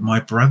it, but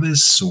my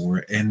brothers saw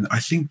it. And I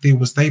think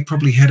they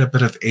probably had a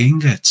bit of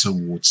anger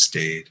towards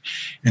dad.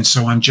 And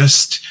so I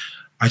just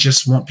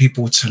want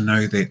people to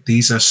know that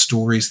these are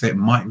stories that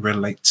might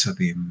relate to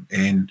them.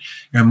 And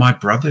my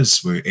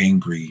brothers were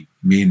angry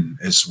men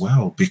as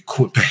well,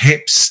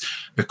 perhaps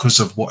because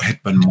of what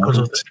had been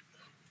modeled.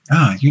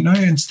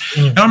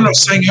 And I'm not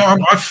saying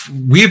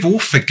we've all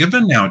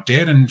forgiven our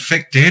dad. In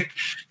fact, dad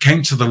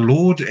came to the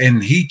Lord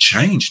and he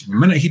changed. The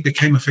minute he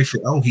became a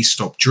faithful, he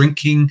stopped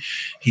drinking,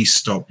 he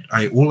stopped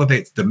all of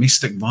that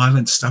domestic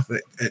violence stuff.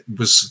 It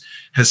was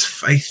his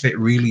faith that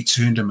really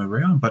turned him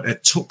around. But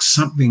it took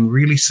something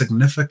really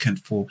significant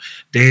for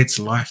dad's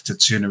life to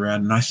turn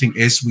around. And I think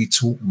as we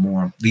talk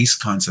more on these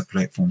kinds of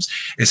platforms,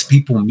 as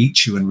people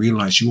meet you and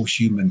realize you're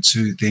human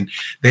too, then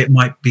that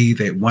might be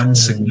that one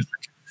significant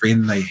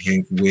friend they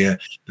have where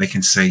they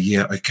can say,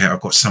 yeah, okay,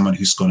 I've got someone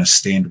who's going to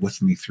stand with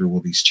me through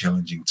all these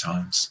challenging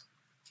times.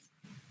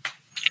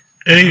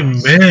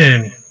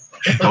 Amen.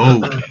 Oh,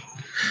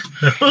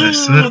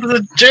 that's it.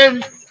 The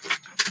gem.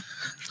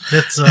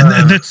 That's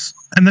and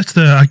that's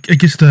I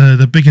guess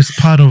the biggest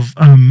part of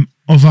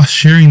us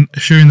sharing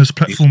this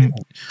platform.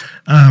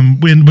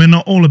 We're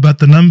not all about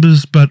the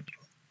numbers, but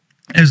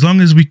as long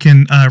as we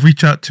can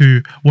reach out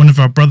to one of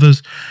our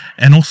brothers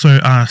and also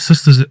our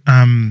sisters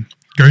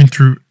going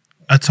through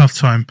a tough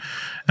time,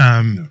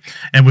 and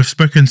we've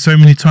spoken so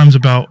many times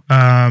about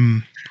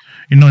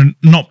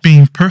not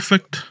being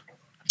perfect,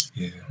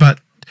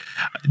 but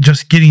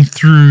just getting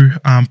through,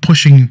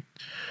 pushing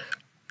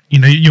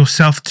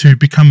yourself to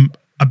become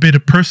a better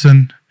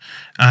person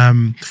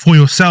for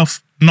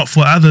yourself, not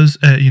for others.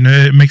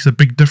 It makes a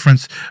big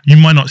difference. You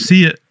might not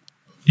see it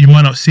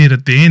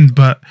at the end,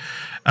 but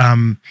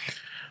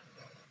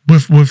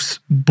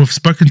we've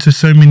spoken to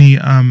so many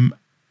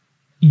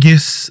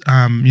guests,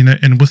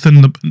 and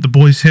within the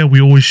boys here,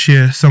 we always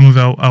share some of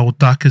our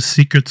darkest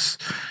secrets,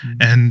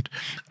 and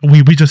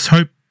we just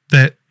hope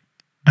that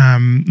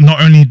not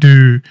only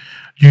do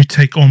you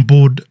take on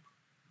board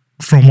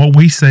from what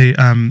we say,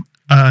 from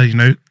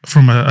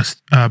our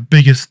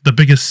biggest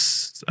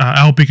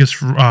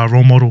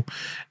role model,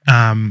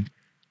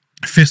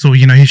 Fessel,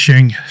 he's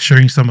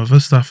sharing some of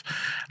his stuff.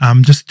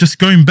 Just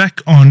going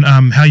back on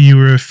how you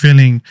were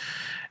feeling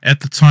at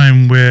the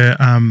time where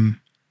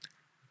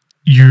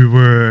you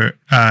were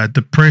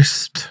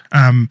depressed.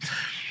 As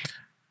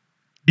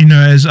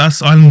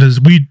us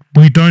islanders, we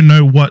don't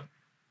know what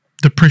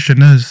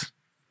depression is.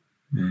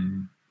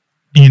 And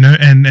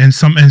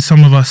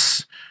some of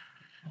us,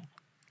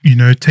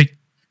 take,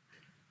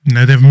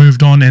 they've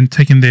moved on and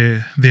taken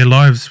their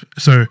lives.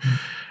 So,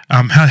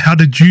 how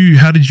did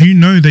you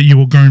know that you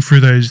were going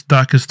through those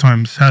darkest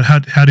times?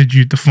 How did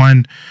you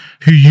define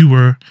who you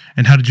were,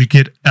 and how did you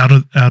get out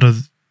of,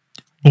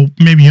 or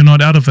maybe you're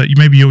not out of it.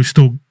 Maybe you're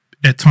still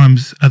at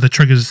times the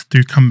triggers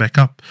do come back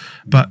up.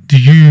 But do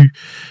you,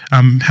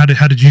 how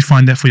did you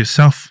find that for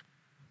yourself?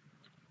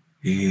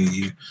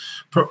 Yeah.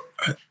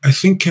 I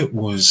think it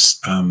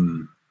was, a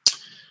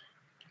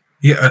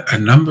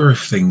number of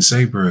things,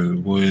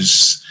 bro,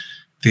 was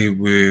there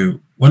were,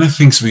 one of the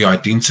things we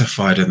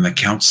identified in the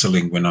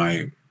counseling when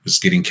I was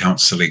getting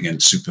counseling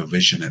and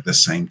supervision at the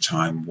same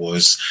time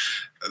was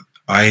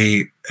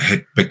I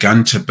had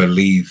begun to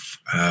believe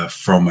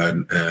from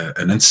an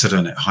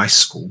incident at high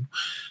school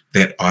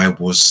that I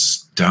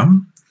was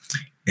dumb.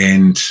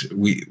 And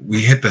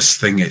we had this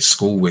thing at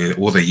school where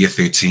all the year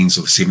 13s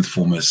or the 7th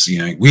formers,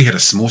 we had a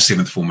small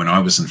 7th form when I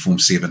was in Form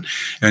 7,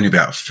 only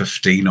about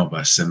 15 of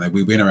us. And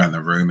we went around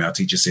the room. Our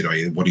teacher said,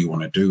 what do you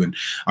want to do? And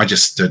I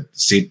just said,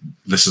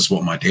 this is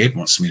what my dad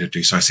wants me to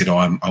do. So I said,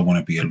 I want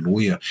to be a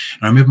lawyer.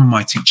 And I remember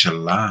my teacher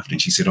laughed and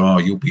she said,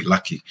 you'll be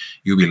lucky.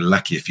 You'll be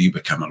lucky if you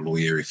become a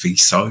lawyer, if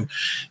he's so.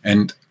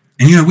 And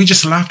we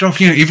just laughed off,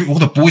 all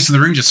the boys in the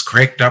room just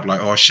cracked up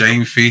like,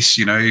 shame face,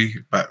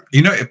 but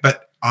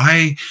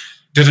I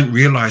didn't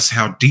realize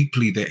how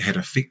deeply that had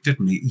affected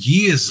me.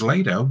 Years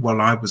later,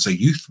 while I was a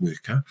youth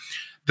worker,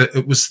 that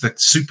it was the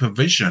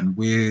supervision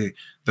where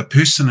the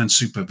person in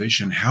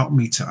supervision helped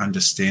me to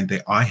understand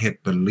that I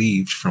had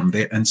believed from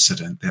that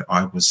incident that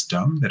I was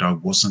dumb, that I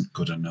wasn't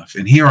good enough.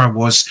 And here I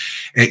was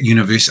at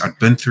university. I'd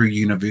been through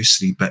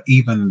university, but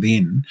even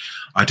then,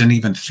 I didn't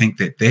even think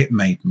that that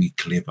made me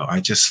clever.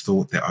 I just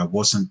thought that I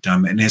wasn't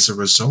dumb. And as a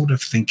result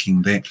of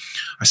thinking that,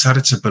 I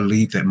started to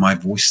believe that my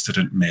voice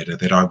didn't matter,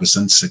 that I was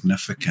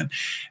insignificant.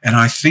 And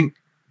I think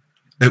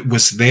it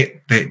was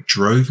that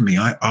drove me.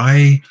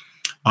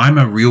 I'm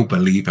a real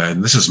believer,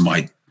 and this is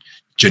my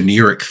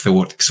generic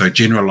thought, so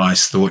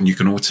generalized thought, and you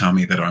can all tell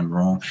me that I'm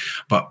wrong,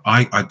 but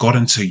I got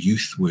into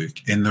youth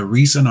work, and the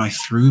reason I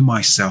threw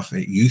myself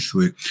at youth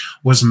work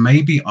was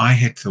maybe I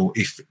had thought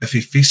if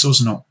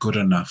Efeso's not good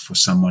enough for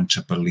someone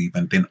to believe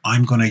in, then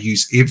I'm going to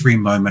use every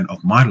moment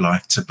of my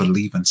life to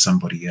believe in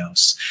somebody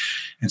else.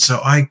 And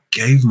so I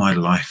gave my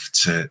life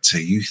to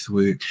youth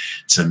work,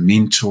 to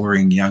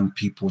mentoring young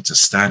people, to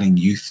starting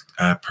youth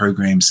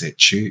programs at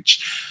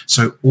church.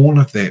 So all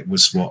of that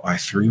was what I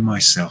threw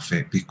myself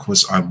at,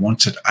 because I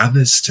wanted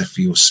others to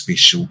feel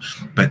special,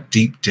 but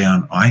deep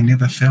down I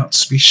never felt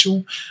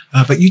special.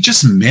 But you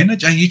just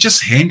manage, you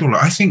just handle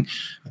it. I think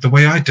the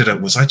way I did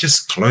it was I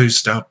just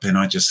closed up, and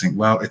I just think,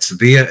 well, it's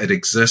there, it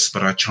exists,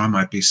 but I try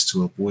my best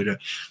to avoid it.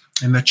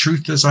 And the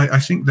truth is, I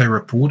think they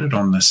reported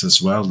on this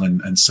as well,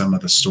 and some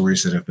of the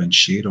stories that have been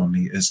shared on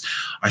me is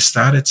I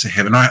started to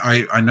have, and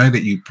I know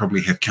that you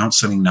probably have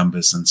counseling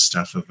numbers and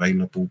stuff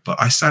available,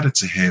 but I started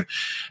to have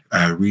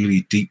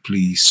really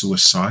deeply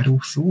suicidal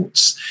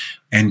thoughts,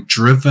 and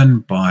driven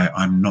by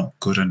I'm not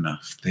good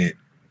enough, that,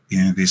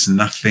 you know, there's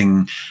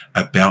nothing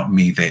about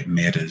me that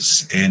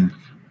matters. And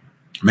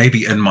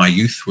maybe in my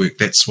youth work,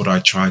 that's what I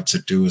tried to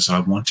do, is I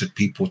wanted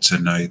people to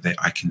know that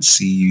I can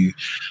see you,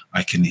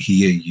 I can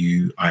hear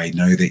you, I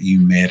know that you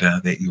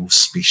matter, that you're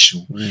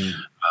special.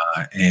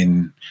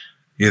 And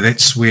yeah,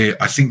 that's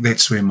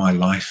where my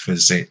life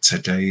is at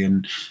today.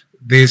 And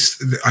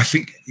I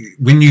think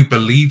when you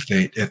believe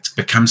that, it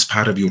becomes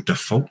part of your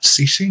default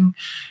setting.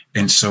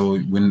 And so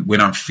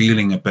when I'm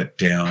feeling a bit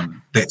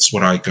down, that's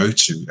what I go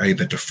to.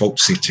 The default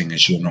setting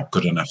is you're not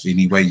good enough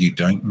anyway, you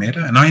don't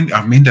matter. And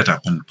I've ended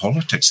up in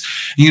politics.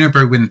 And, you know,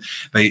 bro, when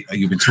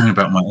you've been talking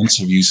about my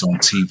interviews on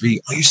TV,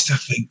 I used to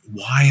think,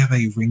 why are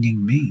they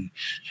ringing me?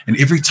 And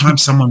every time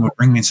someone would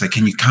ring me and say,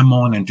 can you come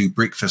on and do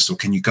breakfast, or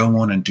can you go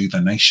on and do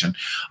The Nation?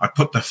 I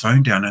put the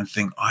phone down and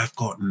think, I've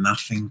got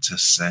nothing to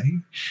say.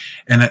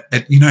 And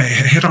you know,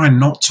 had I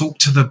not talked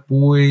to the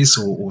boys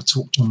or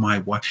talked to my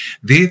wife,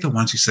 they're the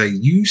ones who say,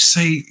 you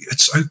say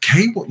it's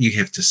okay what you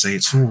have to say,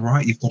 it's all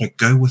right, you've got to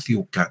go with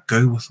your gut,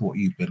 go with what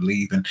you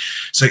believe. And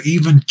so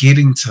even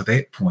getting to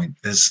that point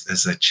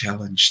is a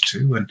challenge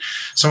too. And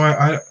so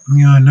I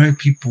know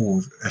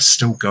people are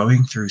still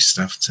going through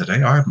stuff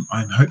today.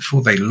 I'm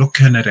hopeful they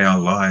look in at our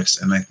lives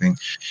and they think,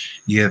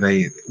 yeah,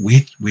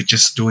 we're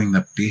just doing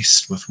the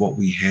best with what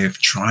we have,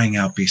 trying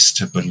our best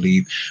to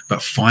believe,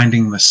 but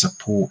finding the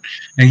support.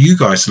 Now you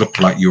guys look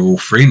like you're all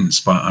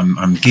friends, but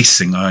I'm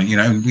guessing, you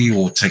know, we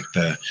all take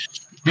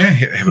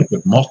have a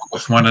good mock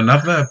with one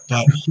another.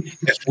 But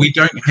if we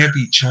don't have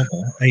each other,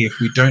 if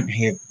we don't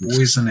have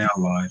boys in our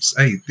lives,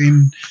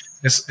 then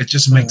it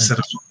just makes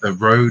the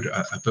road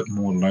a bit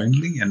more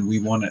lonely, and we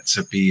want it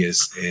to be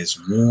as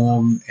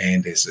warm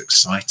and as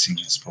exciting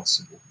as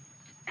possible.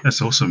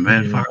 That's awesome,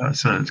 man.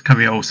 So it's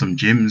coming out with some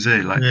gems,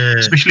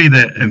 especially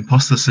that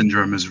imposter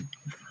syndrome is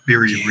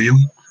very real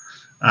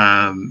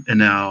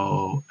in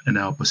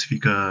our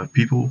Pacifica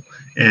people,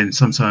 and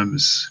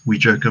sometimes we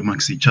joke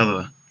amongst each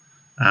other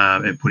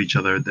and put each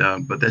other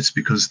down, but that's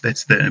because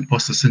that's the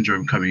imposter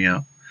syndrome coming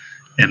out,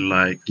 and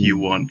like you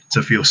want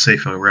to feel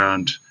safe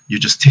around. You're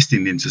just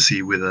testing them to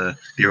see whether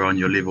they're on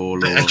your level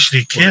they or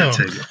actually care.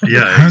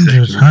 Yeah,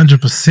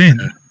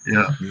 100%.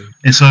 Yeah.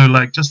 And so,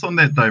 like, just on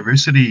that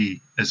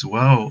diversity as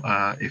well,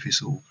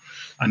 Efeso,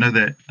 I know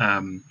that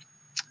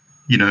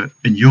you know,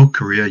 in your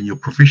career, in your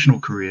professional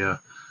career,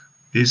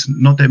 there's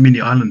not that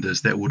many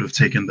islanders that would have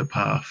taken the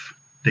path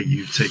that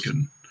you've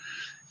taken.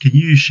 Can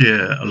you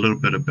share a little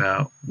bit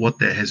about what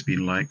that has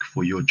been like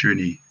for your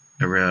journey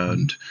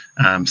around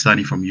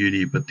starting from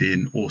uni, but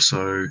then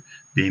also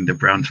being the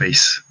brown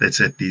face that's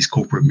at these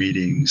corporate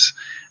meetings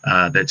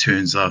that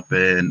turns up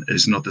and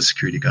is not the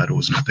security guard, or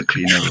is not the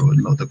cleaner, or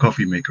not the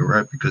coffee maker,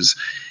 right? Because,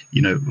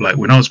 you know, like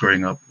when I was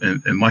growing up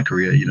in my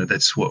career, you know,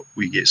 that's what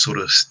we get sort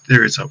of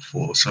stereotyped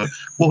for. So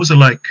what was it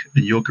like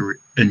in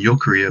your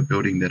career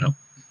building that up?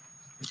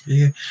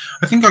 Yeah,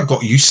 I think I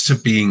got used to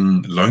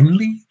being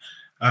lonely.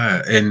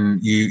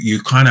 And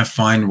you kind of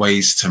find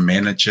ways to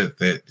manage it,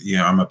 that, you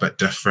know, I'm a bit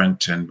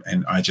different, and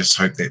I just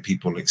hope that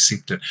people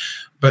accept it.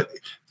 But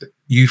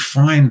you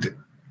find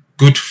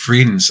good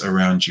friends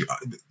around you.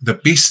 The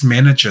best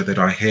manager that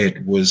I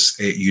had was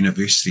at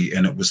university,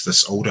 and it was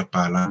this older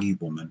Palangi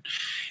woman.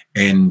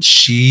 And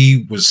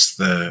she was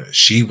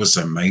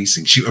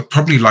amazing. She was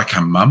probably like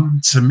a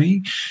mum to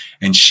me,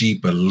 and she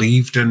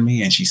believed in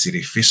me. And she said,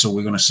 "Efeso,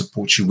 we're going to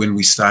support you." When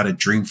we started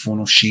Dream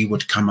Funnel, she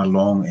would come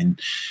along,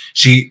 and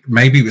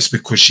maybe it was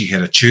because she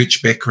had a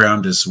church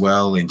background as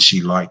well, and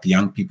she liked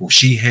young people.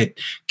 She had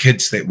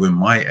kids that were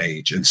my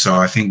age, and so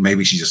I think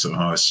maybe she just thought,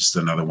 "Oh, it's just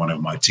another one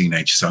of my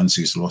teenage sons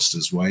who's lost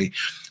his way."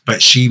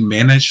 But she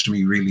managed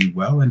me really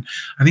well, and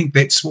I think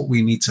that's what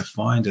we need to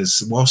find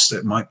is, whilst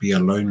it might be a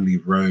lonely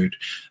road,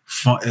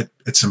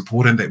 it's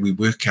important that we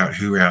work out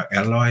who our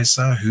allies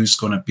are, who's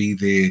going to be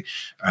there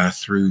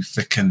through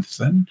thick and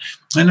thin.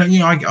 And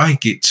I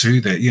get to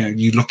that.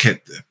 You look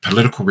at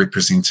political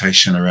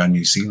representation around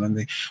New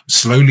Zealand.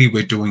 Slowly,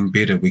 we're doing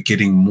better. We're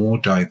getting more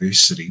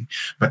diversity,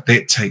 but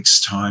that takes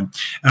time.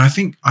 And I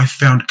think I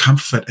found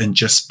comfort in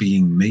just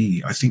being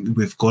me. I think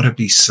we've got to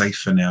be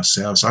safe in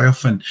ourselves. I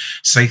often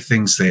say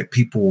things that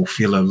people will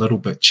feel a little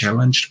bit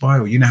challenged by,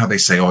 or how they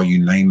say, "Oh, you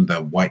named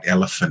the white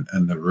elephant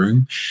in the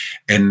room,"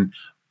 and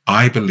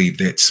I believe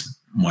that's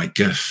my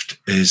gift,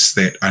 is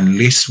that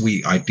unless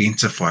we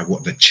identify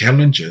what the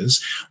challenge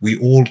is, we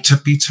all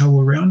tippy-toe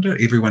around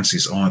it. Everyone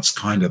says, "Oh, it's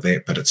kind of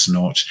that," but it's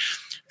not.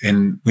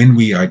 And when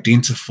we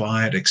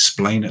identify it,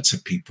 explain it to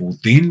people,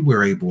 then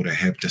we're able to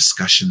have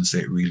discussions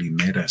that really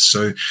matter.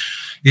 So,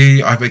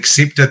 yeah, I've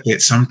accepted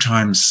that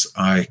sometimes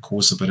I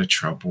cause a bit of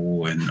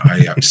trouble and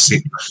I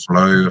upset the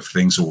flow of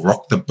things or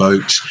rock the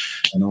boat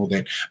and all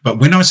that. But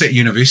when I was at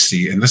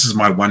university, and this is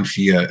my one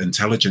fear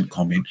intelligent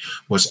comment,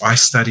 was I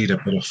studied a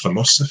bit of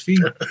philosophy.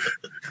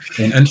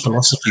 And in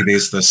philosophy,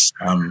 there's this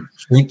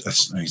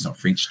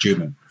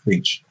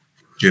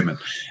German,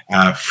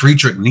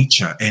 Friedrich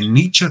Nietzsche. And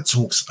Nietzsche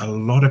talks a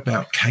lot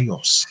about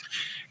chaos.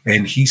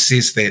 And he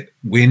says that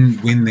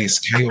when there's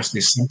chaos,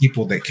 there's some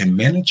people that can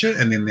manage it,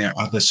 and then there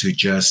are others who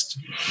just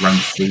run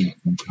free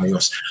from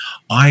chaos.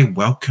 I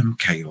welcome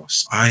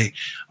chaos. I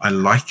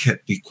like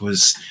it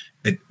because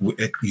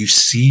you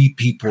see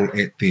people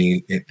at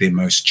their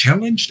most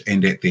challenged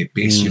and at their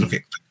best. You look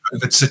at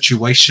COVID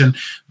situation,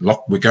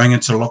 we're going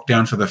into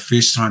lockdown for the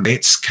first time.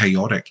 That's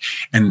chaotic.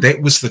 And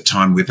that was the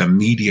time where the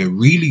media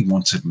really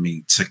wanted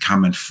me to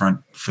come in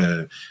front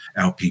for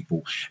our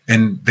people.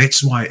 And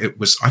that's why it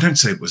was, I don't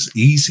say it was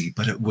easy,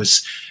 but it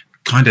was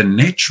kind of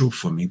natural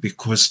for me,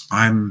 because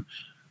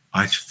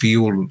I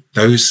feel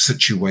those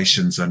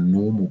situations are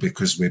normal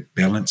because we're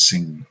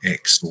balancing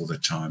acts all the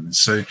time. And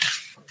so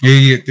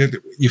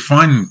you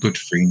find good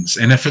friends.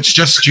 And if it's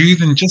just you,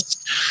 then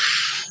just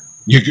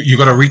you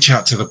got to reach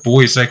out to the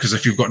boys, because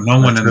if you've got no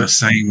one in the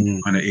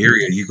same kind of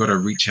area, you got to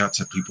reach out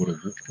to people to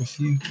work with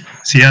you.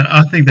 See,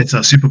 I think that's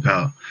our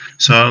superpower.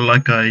 So,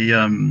 like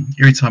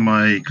every time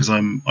I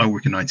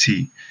work in IT,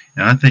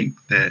 and I think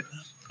that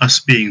us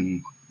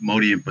being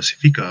Māori and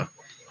Pacifica,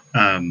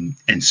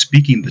 and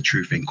speaking the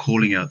truth and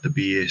calling out the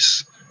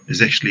BS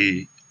is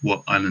actually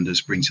what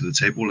Islanders bring to the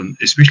table, and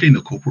especially in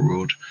the corporate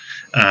world.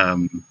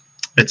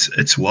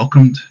 It's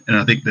welcomed, and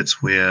I think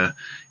that's where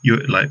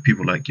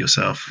people like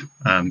yourself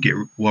get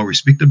well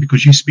respected,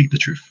 because you speak the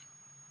truth,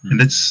 and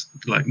that's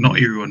like not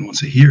everyone wants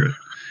to hear it,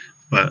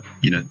 but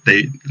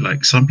they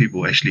some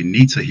people actually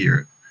need to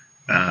hear it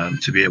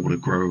to be able to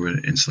grow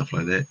and stuff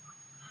like that.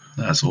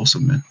 That's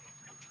awesome, man.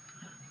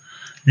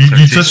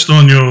 You touched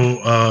on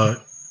your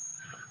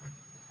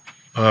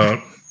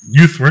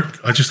youth work.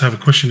 I just have a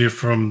question here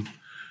from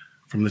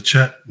the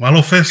chat.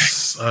 Malo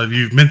Fest,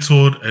 you've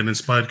mentored and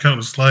inspired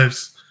countless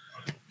lives,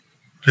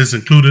 his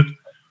included.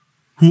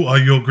 Who are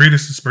your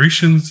greatest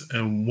inspirations,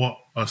 and what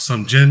are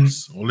some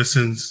gems or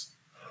lessons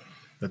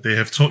that they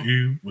have taught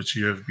you, which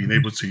you have been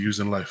able to use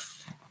in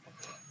life?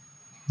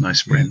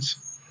 Nice, friends.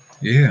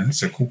 Yeah,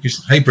 that's a cool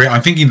question. Hey, Brent,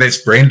 I'm thinking that's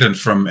Brandon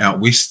from out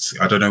west.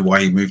 I don't know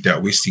why he moved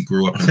out west. He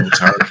grew up in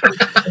Otara.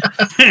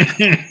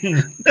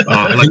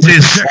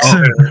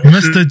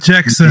 Mr.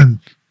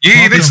 Jackson.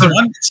 Yeah, that's the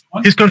one.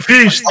 He's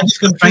confused. I just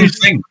got the same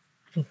thing.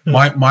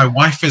 My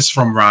wife is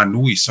from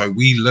Ranui, so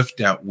we lived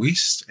out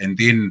west, and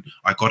then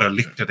I got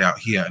elected out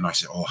here, and I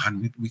said, "Oh,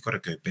 hun, we got to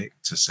go back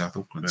to South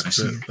Auckland." That's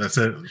so it. That's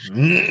it.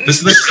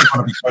 This is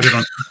going to be quoted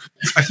on.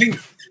 I think,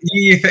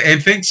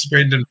 and thanks,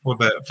 Brendan, for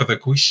the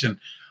question.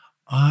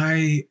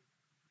 I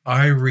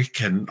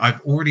reckon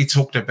I've already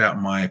talked about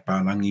my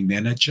Palangi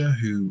manager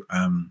who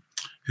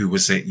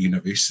was at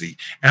university.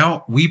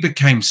 We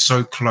became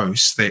so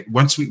close that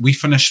once we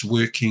finished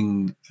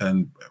working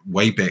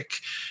way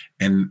back,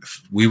 and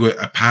we were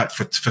apart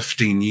for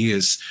 15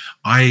 years,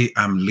 I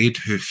led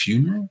her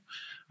funeral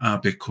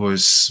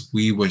because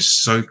we were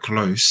so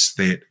close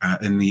that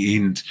in the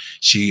end,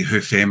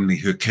 her family,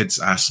 her kids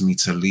asked me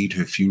to lead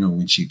her funeral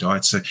when she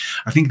died. So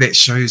I think that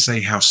shows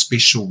how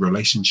special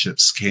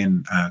relationships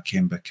can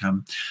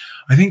become.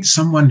 I think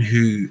someone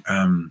who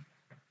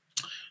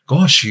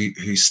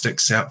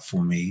sticks out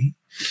for me.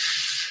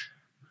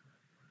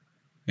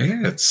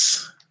 Yeah,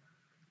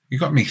 you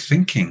got me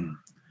thinking.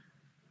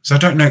 So I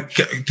don't know.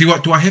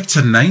 Do I have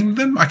to name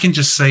them? I can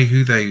just say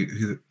who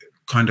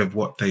kind of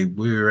what they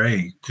were,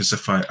 because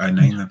if I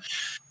name them,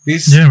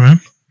 there's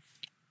man.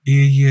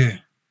 yeah.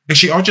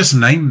 Actually, I'll just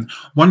name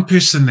one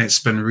person that's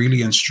been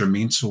really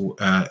instrumental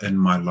in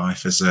my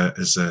life is a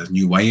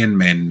Niuean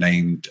man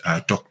named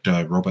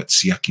Dr. Robert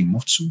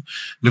Siakimoto,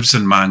 lives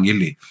in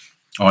Mangili.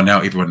 Oh,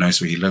 now everyone knows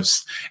where he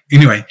lives.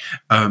 Anyway,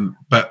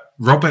 but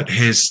Robert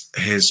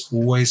has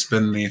always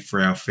been there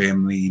for our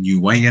family.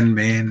 Niuean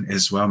man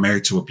as well,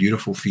 married to a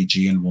beautiful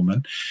Fijian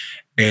woman,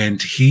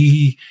 and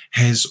he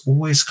has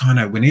always kind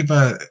of,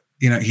 whenever,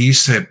 you know, he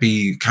used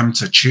to come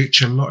to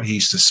church a lot. He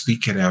used to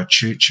speak at our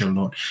church a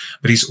lot,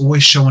 but he's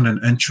always shown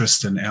an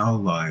interest in our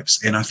lives.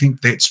 And I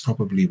think that's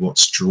probably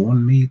what's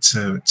drawn me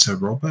to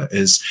Robert,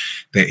 is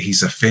that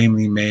he's a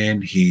family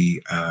man.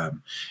 He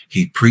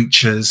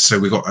preaches. So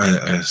we've got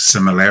a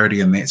similarity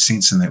in that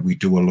sense, in that we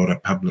do a lot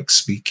of public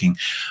speaking.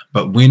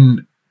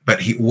 But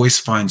he always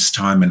finds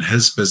time in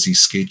his busy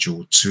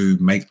schedule to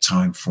make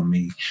time for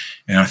me.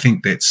 And I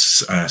think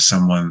that's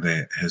someone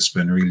that has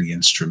been really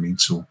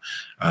instrumental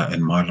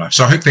in my life.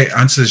 So I hope that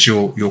answers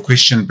your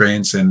question,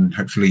 Brands, and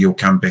hopefully you'll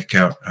come back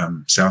out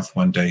south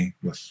one day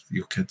with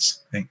your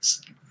kids.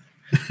 Thanks.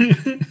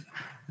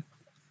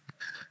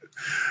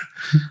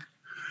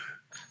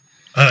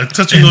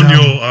 Touching on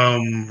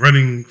your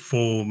running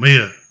for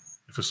mayor,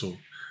 Efiso,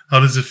 how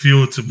does it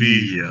feel to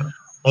be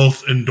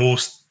both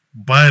endorsed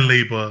by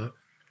Labour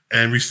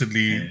and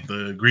recently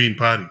the Green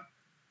Party?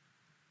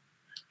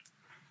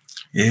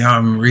 Yeah,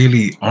 I'm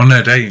really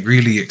honoured,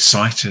 really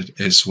excited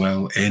as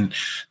well. And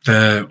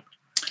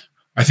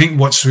I think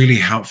what's really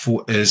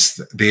helpful is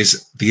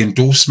the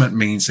endorsement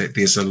means that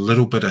there's a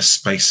little bit of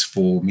space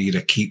for me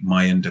to keep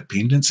my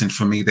independence. And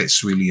for me,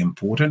 that's really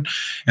important.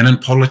 And in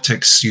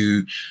politics,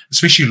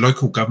 especially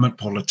local government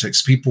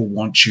politics, people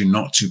want you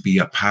not to be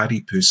a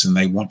party person.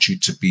 They want you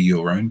to be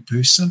your own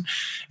person.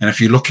 And if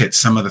you look at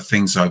some of the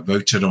things I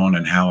voted on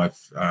and how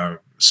I've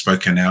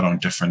spoken out on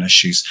different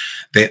issues,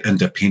 that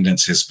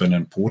independence has been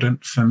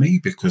important for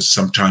me, because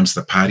sometimes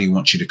the party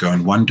wants you to go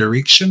in one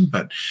direction,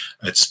 but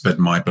it's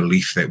been my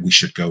belief that we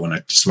should go in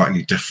a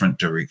slightly different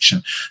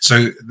direction.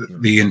 So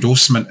the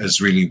endorsement is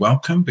really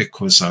welcome,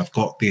 because I've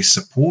got their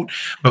support,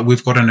 but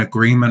we've got an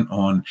agreement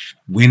on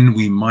when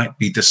we might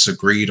be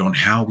disagreed on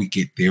how we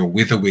get there, or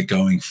whether we're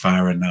going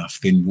far enough.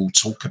 Then we'll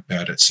talk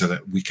about it so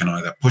that we can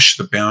either push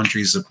the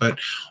boundaries a bit,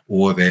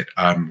 or that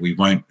we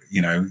won't,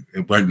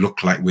 it won't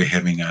look like we're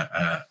having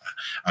a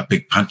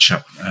big punch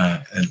up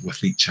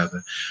with each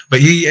other.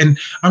 But and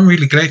I'm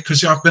really glad,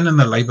 because I've been in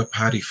the Labour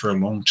Party for a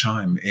long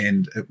time,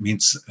 and it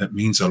means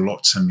a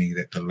lot to me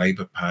that the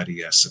Labour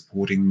Party are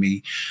supporting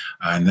me,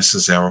 and this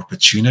is our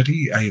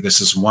opportunity.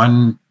 This is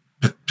one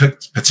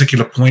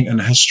particular point in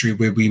history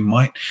where we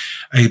might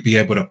be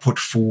able to put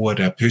forward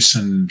a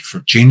person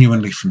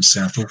genuinely from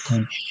South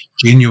Auckland,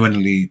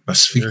 genuinely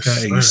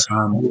Pasifika,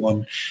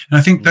 Samoan. And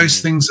I think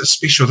those things are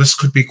special. This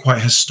could be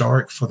quite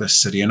historic for the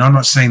city. And I'm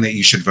not saying that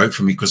you should vote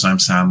for me because I'm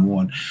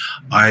Samoan.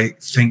 I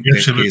think you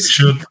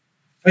should.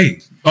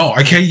 Hey,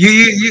 okay,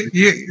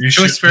 you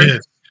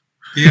should.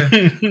 Yeah.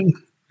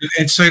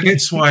 And so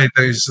that's why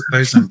those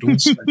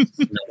endorsements,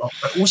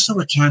 but also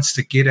a chance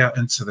to get out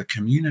into the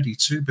community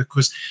too,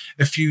 because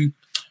if you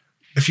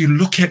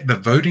look at the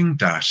voting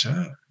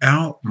data,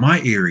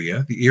 my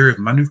area, the area of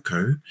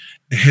Manukau,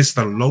 has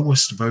the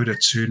lowest voter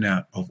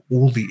turnout of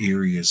all the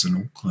areas in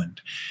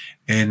Auckland.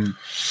 And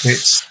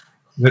that's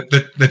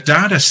the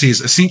data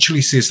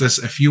essentially says this: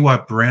 if you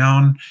are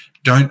brown,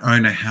 don't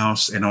own a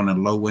house, and on a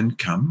low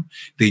income,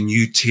 then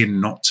you tend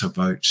not to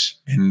vote.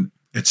 And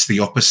it's the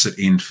opposite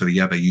end for the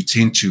other. You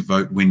tend to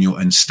vote when you're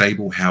in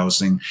stable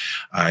housing,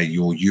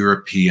 you're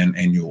European,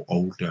 and you're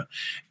older.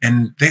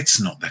 And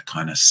that's not the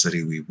kind of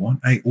city we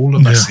want. All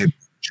of us have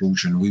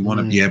children. We want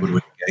to be able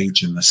to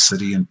engage in the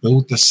city and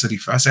build the city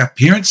for us. Our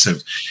parents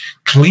have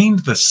cleaned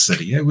the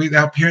city.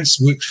 Our parents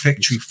worked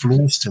factory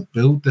floors to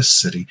build the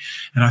city.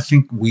 And I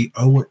think we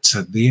owe it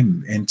to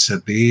them and to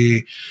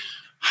their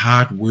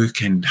hard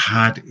work and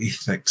hard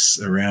ethics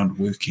around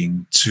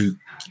working to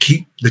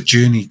keep the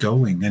journey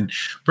going. And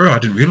bro, I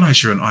didn't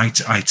realize you're in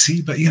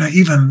IT, but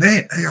even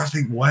that, I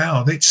think,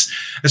 wow, that's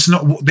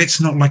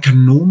not like a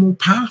normal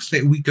path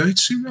that we go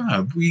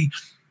to.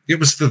 It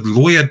was the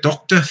lawyer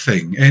doctor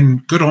thing,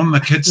 and good on the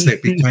kids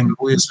that became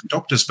lawyers and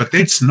doctors, but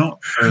that's not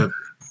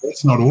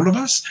all of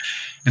us.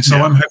 And so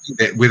I'm hoping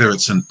that whether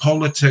it's in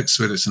politics,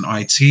 whether it's in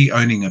IT,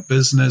 owning a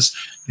business,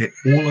 that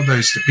all of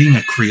those, being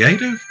a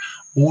creative,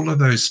 all of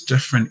those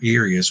different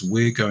areas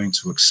we're going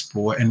to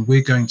explore and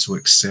we're going to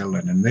excel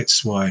in. And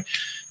that's why,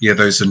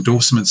 those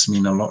endorsements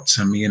mean a lot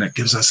to me, and it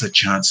gives us a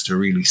chance to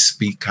really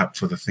speak up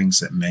for the things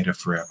that matter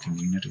for our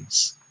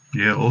communities.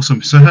 Yeah,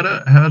 awesome. So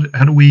how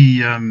do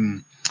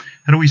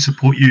we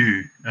support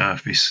you,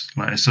 Fess?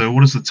 So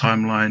what is the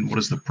timeline? What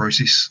is the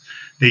process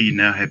that you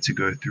now have to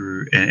go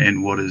through?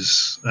 And what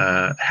is,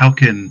 how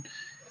can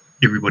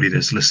everybody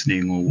that's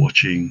listening or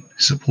watching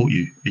support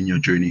you in your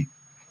journey?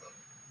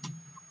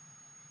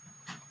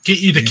 Get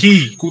you the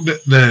key.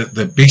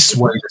 The best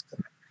way.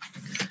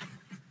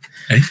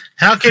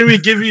 How can we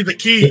give you the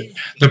key?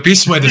 The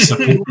best way to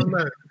support.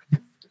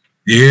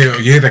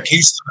 Yeah, the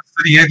keys to the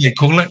city, yeah, they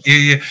call it.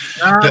 Yeah.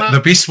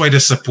 The best way to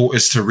support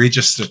is to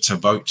register to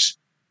vote.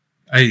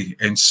 Hey,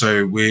 and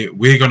so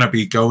we're going to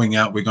be going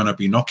out. We're going to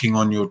be knocking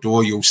on your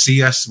door. You'll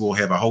see us. We'll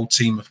have a whole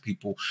team of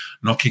people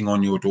knocking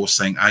on your door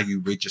saying, "Are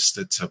you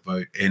registered to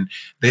vote?" And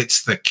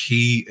that's the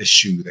key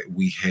issue that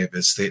we have,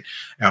 is that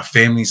our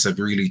families are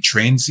really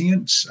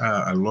transient.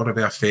 A lot of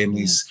our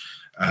families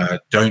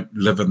don't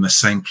live in the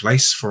same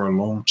place for a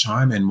long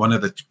time, and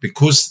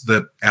because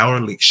our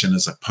election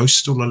is a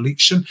postal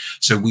election,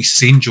 so we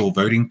send your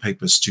voting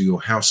papers to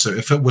your house. So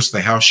if it was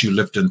the house you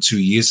lived in 2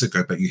 years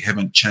ago, but you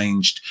haven't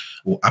changed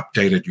or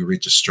updated your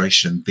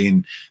registration,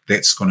 then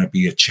that's going to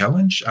be a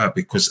challenge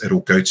because it'll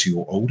go to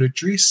your old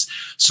address.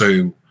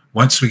 So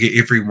once we get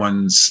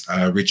everyone's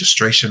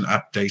registration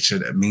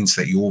updated, it means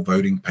that your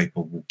voting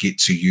paper will get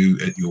to you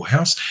at your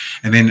house,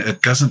 and then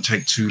it doesn't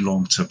take too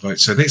long to vote.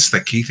 So that's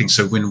the key thing.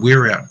 So when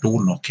we're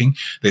outdoor knocking,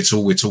 that's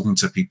all we're talking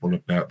to people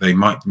about. They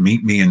might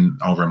meet me and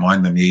I'll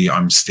remind them, yeah,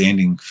 I'm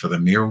standing for the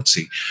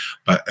mayoralty.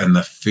 But in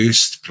the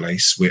first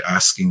place, we're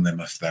asking them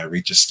if they're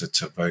registered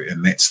to vote,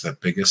 and that's the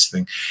biggest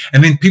thing.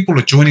 And then people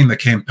are joining the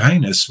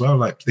campaign as well.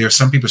 Like there are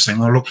some people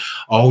saying, oh, look,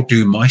 I'll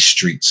do my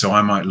street. So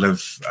I might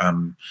live,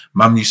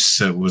 Mum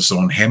was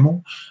on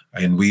Hamel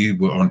and we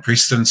were on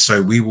Preston,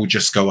 so we will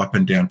just go up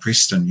and down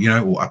Preston,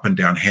 or up and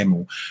down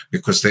Hamel,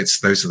 because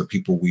those are the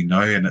people we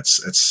know, and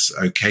it's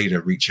okay to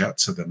reach out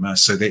to them.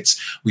 So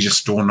we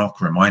just door knock,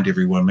 remind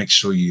everyone, make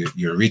sure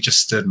you're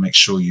registered, make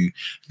sure you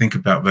think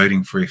about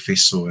voting for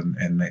Efeso,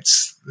 and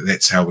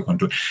that's how we're going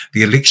to do it.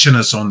 The election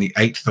is on the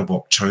 8th of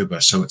October,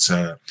 so it's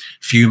a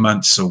few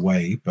months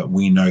away, but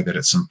we know that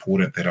it's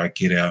important that I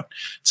get out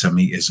to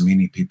meet as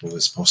many people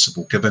as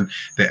possible, given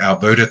that our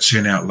voter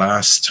turnout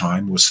last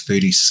time was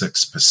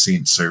 36%,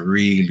 so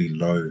really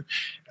low.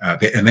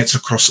 And that's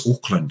across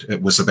Auckland.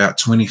 It was about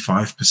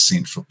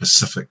 25% for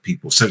Pacific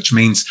people, so which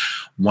means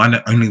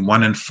only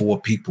 1 in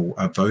 4 people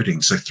are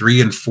voting. So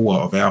 3 in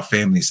 4 of our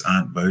families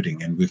aren't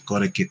voting, and we've got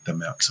to get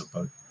them out to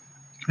vote.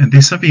 And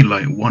there's something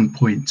like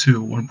 1.2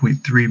 or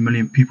 1.3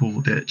 million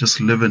people that just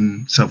live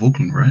in South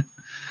Auckland, right?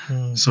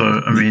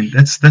 So I mean,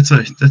 that's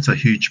a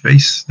huge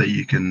base that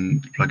you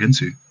can plug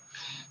into.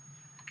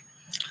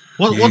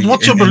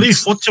 What's your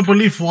belief? What's your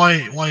belief?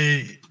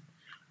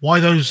 Why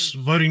those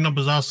voting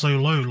numbers are so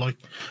low? Like,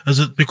 is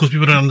it because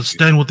people don't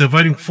understand what they're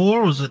voting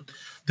for, or is it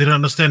they don't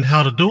understand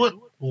how to do it,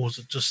 or is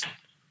it just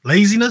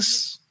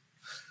laziness?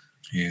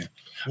 Yeah.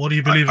 What do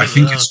you believe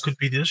could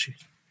be the issue?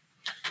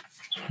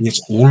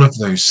 It's all of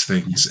those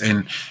things.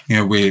 And,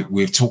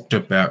 we've talked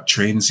about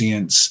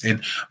transients,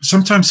 and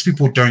sometimes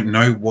people don't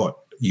know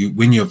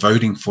when you're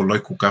voting for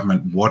local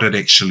government, what it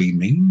actually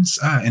means.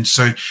 And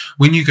so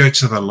when you go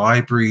to the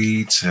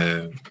library,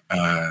 to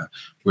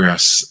where I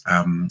was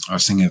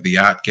thinking of the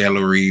art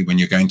gallery, when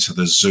you're going to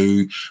the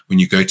zoo, when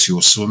you go to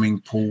your swimming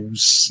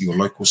pools, your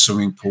local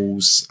swimming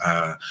pools,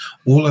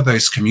 all of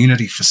those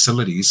community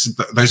facilities,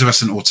 those of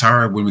us in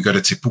Otara, when we go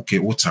to Te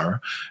Puke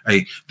Otara,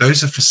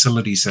 those are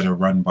facilities that are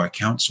run by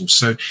council.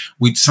 So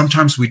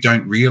sometimes we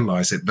don't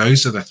realize that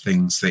those are the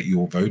things that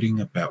you're voting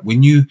about.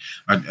 When you,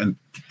 and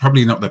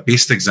probably not the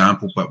best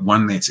example, but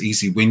one that's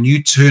easy. When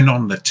you turn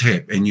on the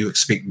tap and you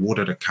expect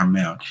water to come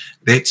out,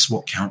 that's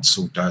what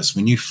council does.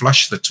 When you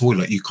flush the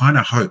toilet, you kind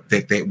of hope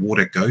that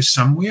water goes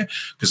somewhere,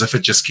 because if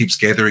it just keeps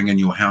gathering in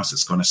your house,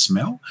 it's going to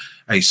smell.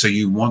 So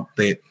you want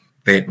that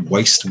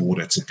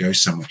wastewater to go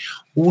somewhere.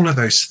 All of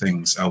those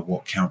things are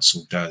what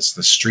council does.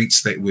 The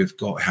streets that we've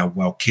got, how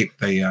well kept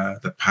they are,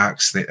 the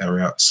parks that are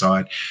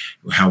outside,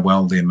 how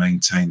well they're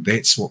maintained,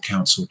 that's what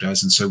council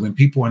does. And so when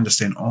people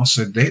understand,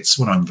 so that's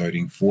what I'm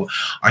voting for,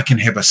 I can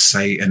have a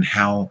say in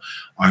how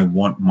I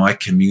want my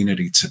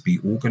community to be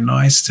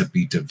organized, to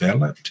be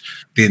developed,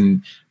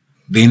 then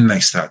they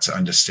start to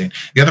understand.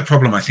 The other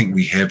problem I think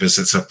we have is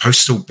it's a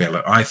postal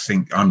ballot. I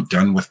think I'm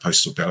done with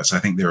postal ballots. I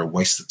think they're a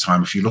waste of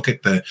time. If you look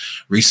at the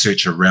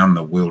research around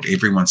the world,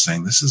 everyone's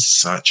saying this is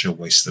such a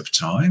waste of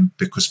time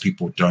because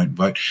people don't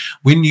vote.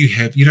 When you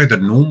have, the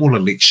normal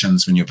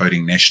elections, when you're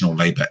voting National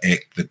Labour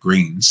Act, the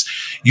Greens,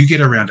 you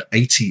get around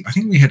 80, I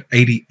think we had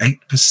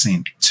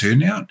 88%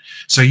 turnout.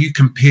 So you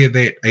compare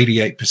that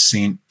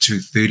 88% to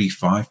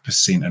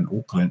 35% in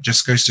Auckland, it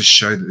just goes to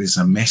show that there's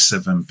a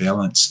massive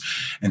imbalance.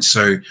 And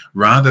so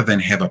rather than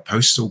have a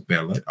postal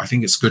ballot, I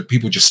think it's good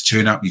people just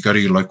turn up. You go to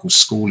your local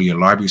school or your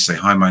library, say,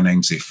 hi, my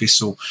name's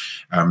Efeso.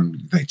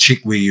 They check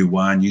where you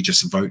are and you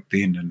just vote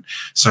then. And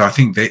so I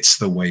think that's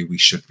the way we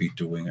should be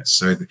doing it.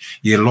 So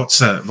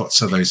lots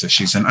of those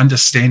issues, and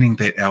understanding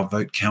that our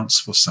vote counts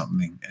for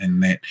something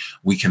and that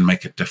we can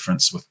make a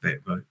difference with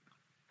that vote.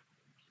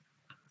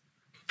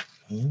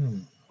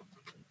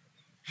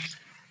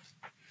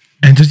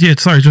 And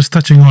just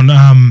touching on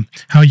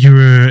how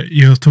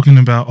you're talking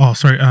about.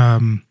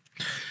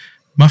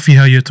 Muffy,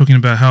 how you're talking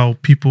about how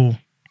people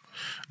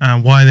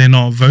why they're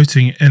not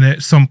voting, and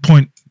at some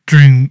point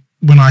during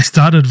when I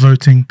started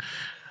voting,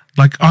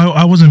 like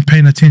I wasn't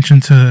paying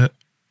attention to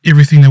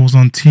everything that was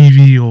on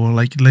TV or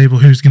like label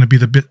who's going to be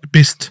the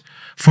best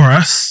for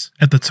us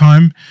at the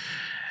time,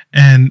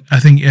 and I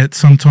think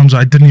sometimes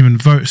I didn't even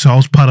vote, so I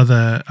was part of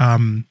the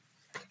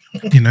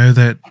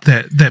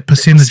that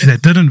percentage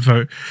that didn't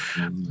vote.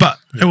 But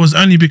it was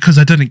only because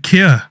I didn't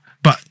care.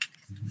 But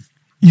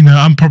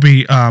I'm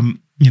probably I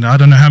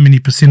don't know how many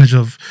percentage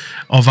of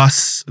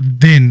us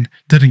then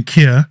didn't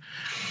care.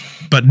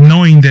 But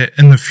knowing that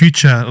in the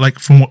future, like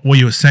from what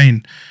you were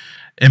saying,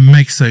 it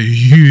makes a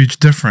huge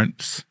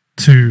difference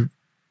to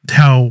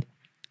how,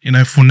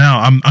 for now,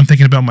 I'm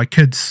thinking about my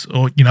kids,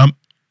 or, I'm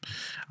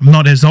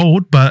not as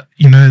old, but,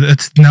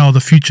 it's now the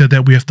future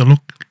that we have to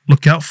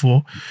look out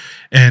for.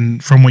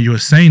 And from what you were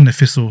saying,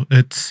 Efeso,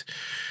 it's,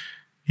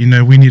 we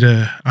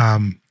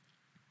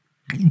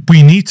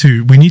need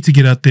to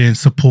get out there and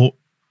support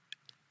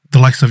the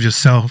likes of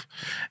yourself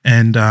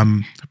and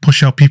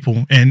push our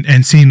people,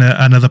 and seeing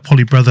another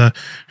poly brother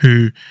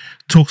who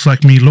talks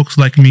like me, looks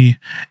like me,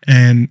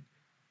 and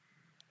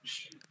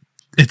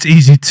it's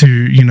easy to,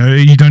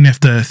 you don't have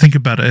to think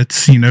about it.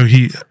 It's,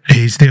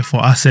 he's there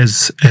for us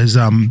as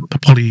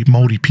poly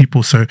Māori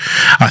people. So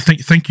I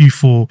thank you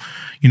for,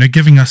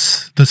 giving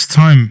us this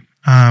time.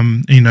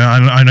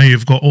 I know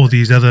you've got all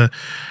these other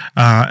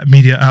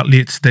media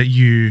outlets that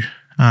you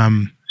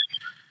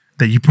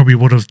probably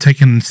would have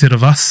taken instead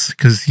of us,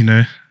 because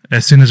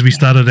as soon as we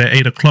started at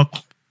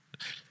 8:00,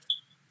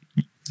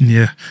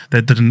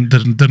 that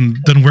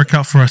didn't work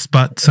out for us.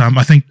 But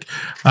I think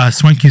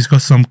Swanky's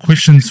got some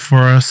questions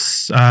for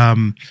us,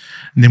 and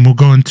then we'll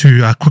go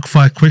into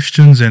quick-fire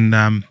questions, and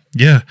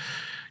you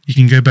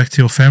can go back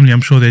to your family.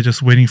 I'm sure they're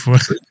just waiting for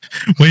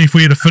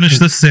you to finish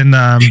this and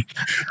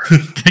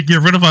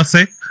get rid of us,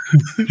 eh?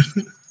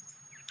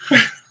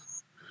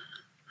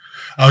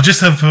 I'll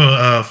just have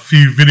a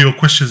few video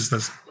questions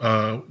that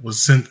was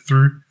sent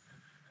through,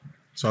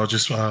 so I'll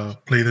just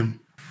play them.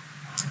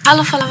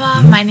 Hello,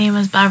 Falava. My name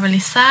is Barbara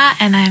Lisa,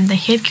 and I am the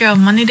head girl of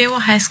Manirewa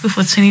High School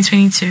for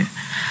 2022.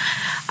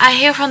 I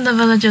hail from the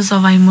villages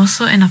of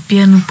Aimoso and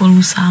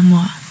Apianupolu,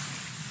 Samoa.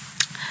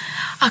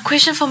 Our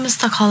question for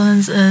Mr.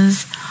 Collins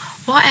is,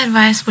 what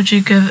advice would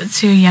you give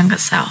to your younger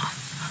self?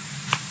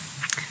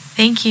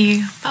 Thank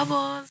you.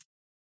 Bubbles.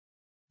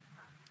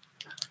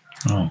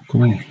 Oh,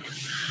 cool.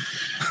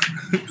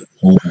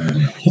 Oh,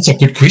 that's a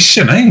good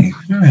question, eh?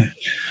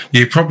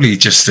 Yeah, probably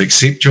just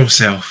accept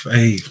yourself,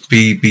 eh?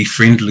 Be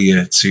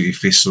friendlier to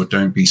Efeso.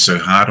 Don't be so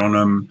hard on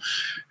him,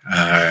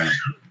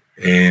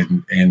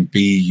 and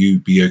be you.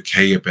 Be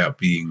okay about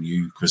being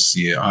you. Because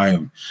I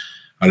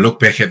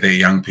look back at that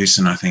young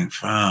person. I think,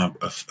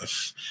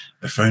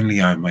 if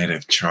only I might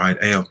have tried.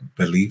 I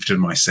believed in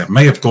myself.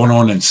 May have gone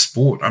on in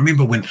sport. I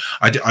remember when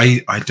I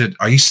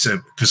used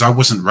to, because I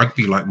wasn't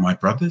rugby like my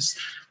brothers.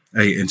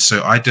 And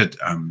so I did,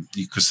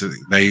 because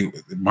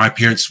my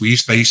parents,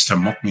 they used to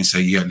mock me and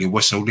say, and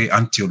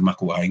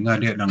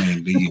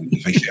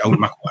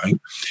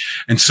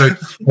so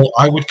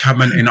I would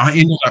come in, and I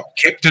ended up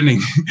captaining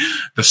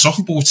the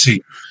softball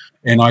team.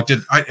 And I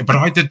did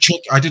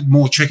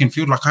more track and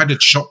field, like I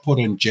did shot put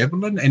and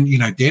javelin, and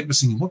Dad was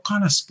saying, what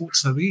kind of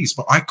sports are these?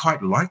 But I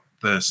quite liked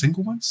the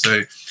single ones.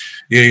 So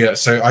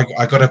so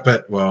I got a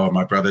bit,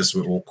 my brothers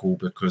were all cool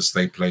because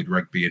they played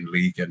rugby in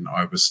league, and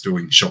I was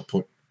doing shot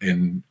put.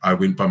 And I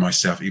went by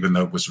myself, even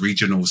though it was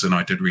regionals, and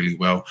I did really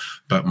well.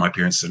 But my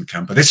parents didn't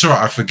come. But that's all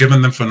right. I've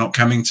forgiven them for not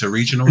coming to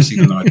regionals,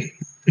 even though I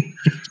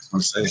just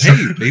want to say,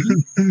 hey, baby.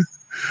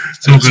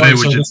 It's all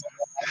good.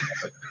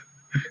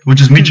 We'll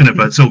just mention it,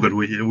 but it's all good.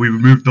 We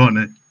moved on.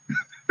 Eh?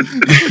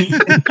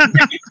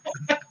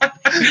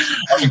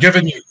 I've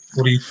forgiven you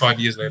 45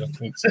 years later.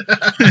 Thanks.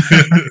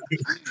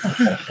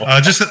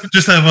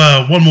 Just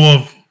have one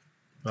more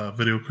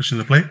video question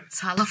to play.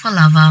 Tala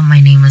Falava,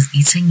 my name is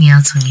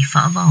Itania Tungi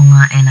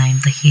Fa'avaonga, and I am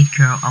the head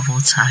girl of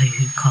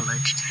Otahuhu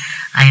College.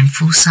 I am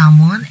full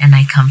Samoan, and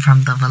I come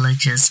from the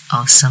villages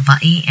of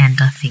Sava'i and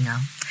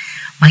Dawhinga.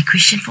 My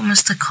question for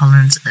Mr.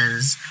 Collins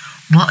is,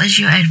 what is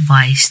your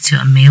advice to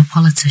a male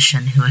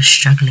politician who is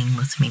struggling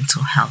with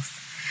mental health?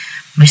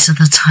 Most of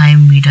the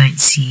time, we don't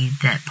see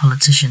that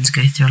politicians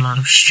go through a lot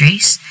of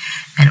stress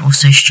and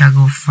also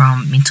struggle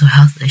from mental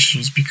health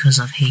issues because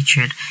of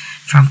hatred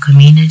from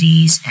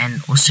communities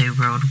and also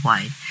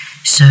worldwide.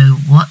 So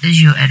what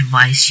is your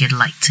advice you'd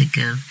like to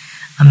give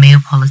a male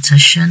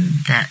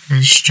politician that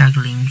is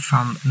struggling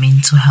from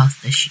mental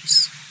health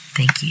issues?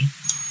 Thank you.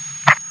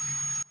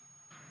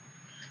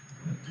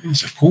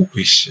 That's a cool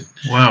question.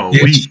 Wow.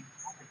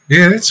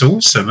 Yeah, that's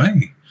awesome,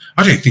 eh?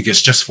 I don't think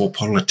it's just for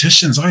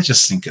politicians. I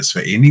just think it's for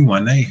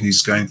anyone,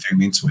 who's going through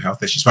mental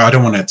health issues. But I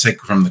don't want to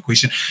take from the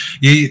question.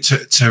 Yeah,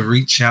 to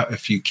reach out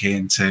if you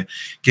can, to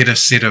get a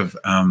set of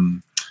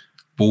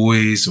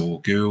boys or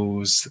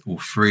girls or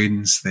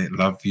friends that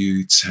love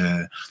you,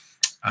 to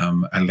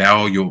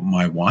allow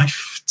my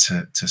wife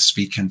to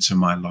speak into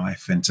my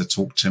life and to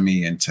talk to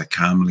me and to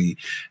calmly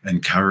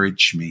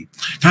encourage me.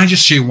 Can I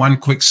just share one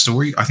quick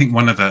story? I think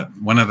one of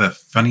the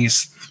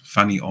funniest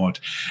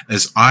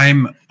is I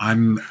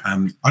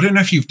don't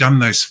know if you've done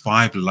those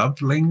 5 love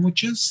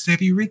languages.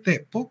 Have you read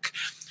that book?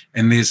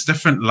 And there's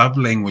different love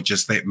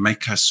languages that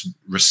make us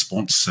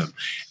responsive.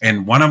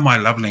 And one of my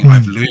love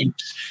languages, I've learned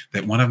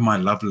that one of my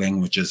love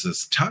languages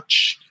is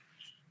touch.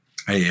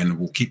 Hey, and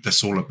we'll keep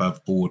this all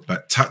above board,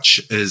 but touch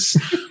is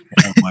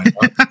my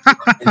love.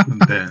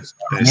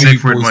 The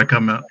safe word might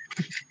come out.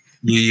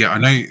 Yeah, I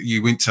know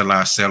you went to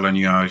La Salle and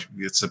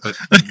it's a bit,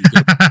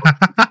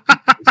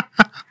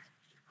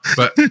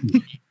 but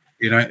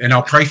and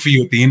I'll pray for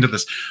you at the end of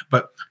this.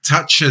 But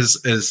touch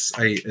is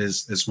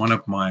one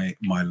of my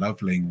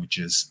love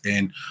languages,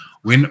 and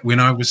when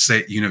I was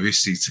at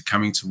university,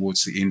 coming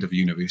towards the end of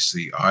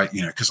university,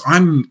 because I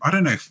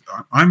don't know if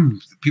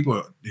I'm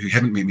people who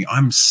haven't met me,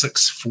 I'm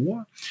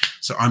 6'4",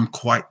 so I'm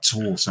quite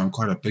tall, so I'm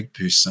quite a big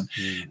person.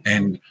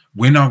 And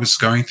when I was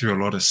going through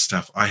a lot of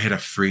stuff, I had a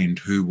friend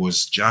who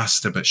was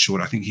just a bit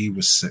short. I think he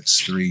was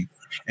 6'3",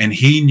 and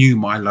he knew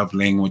my love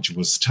language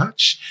was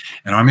touch.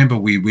 And I remember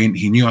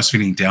he knew I was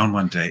feeling down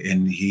one day,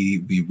 and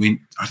we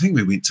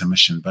went to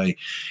Mission Bay,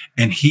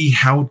 and he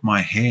held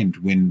my hand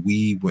when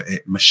we were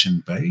at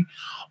Mission Bay.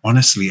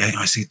 Honestly,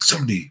 I said,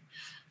 "Somebody,"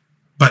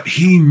 but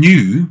he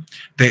knew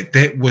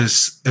that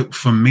was it,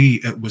 for me.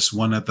 It was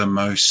one of the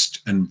most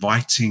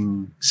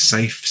inviting,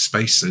 safe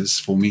spaces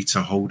for me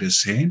to hold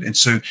his hand. And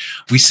so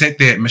we sat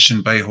there at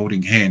Mission Bay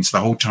holding hands. The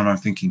whole time I'm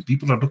thinking,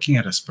 people are looking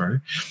at us, bro.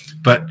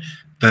 But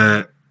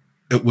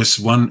it was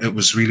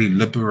really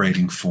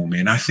liberating for me.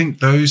 And I think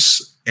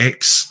those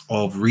acts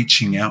of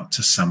reaching out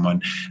to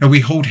someone, and we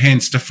hold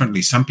hands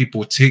differently. Some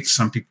people text,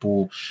 some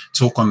people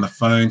talk on the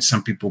phone,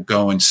 some people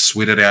go and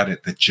sweat it out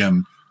at the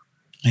gym.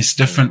 There's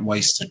different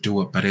ways to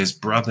do it, but as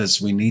brothers,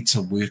 we need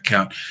to work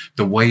out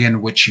the way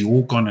in which you're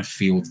all going to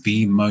feel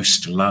the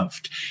most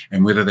loved.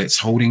 And whether that's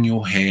holding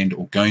your hand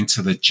or going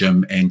to the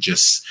gym and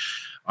just,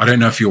 I don't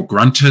know if you're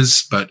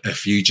grunters, but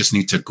if you just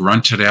need to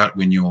grunt it out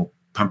when you're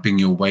pumping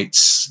your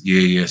weights,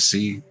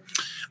 see,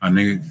 I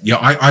knew,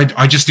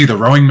 I just do the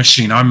rowing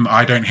machine.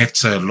 I don't have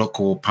to look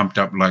all pumped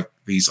up like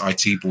these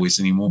IT boys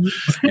anymore.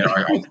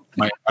 I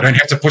don't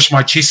have to push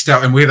my chest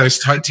out and wear those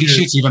tight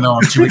t-shirts, even though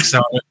I'm 2 weeks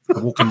out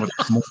walking with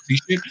a small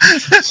t-shirt.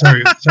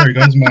 Sorry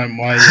guys,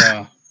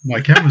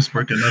 my camera's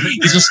broken. I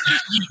think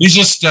he's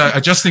just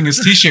adjusting his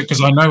t-shirt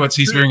because I know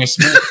he's wearing a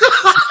small.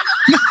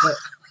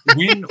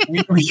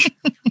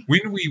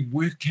 When we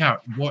work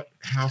out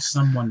how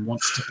someone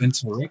wants to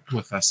interact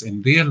with us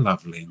in their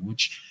love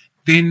language,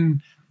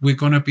 then we're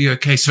going to be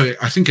okay. So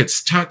I think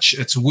it's touch,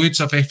 it's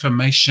words of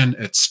affirmation,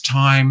 it's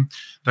time.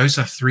 Those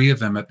are 3 of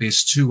them, but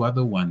there's 2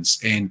 other ones,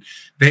 and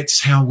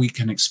that's how we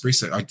can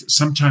express it.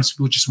 Sometimes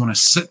people just want to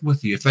sit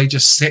with you. If they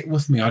just sat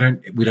with me,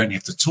 we don't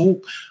have to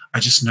talk. I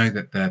just know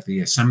that they're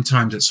there.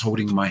 Sometimes it's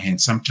holding my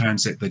hand,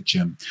 sometimes at the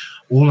gym.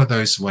 All of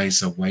those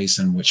ways are ways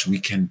in which we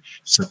can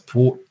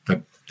support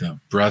the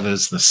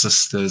brothers, the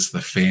sisters,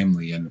 the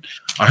family. And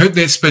I hope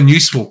that's been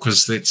useful,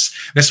 because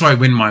that's why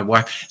when my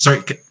wife,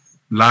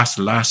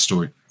 last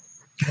story,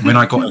 when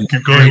I got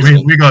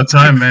we got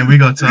time, man. We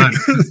got time.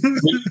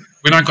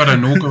 When I got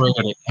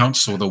inaugurated at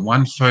council, the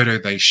one photo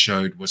they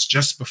showed was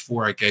just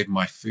before I gave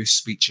my first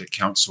speech at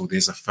council.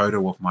 There's a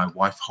photo of my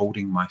wife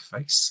holding my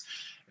face.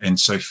 And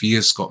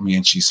Sophia's got me,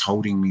 and she's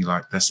holding me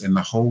like this. And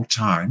the whole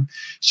time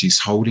she's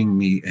holding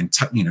me and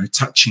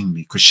touching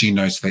me, because she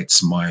knows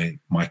that's my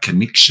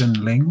connection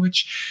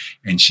language.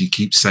 And she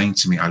keeps saying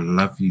to me, I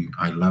love you,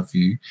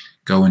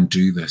 go and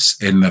do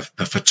this. And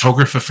the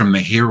photographer from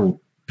the Herald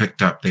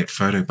picked up that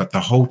photo, but the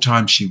whole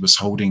time she was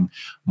holding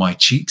my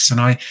cheeks.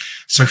 And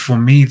so for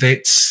me,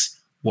 that's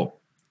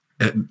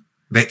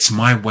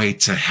my way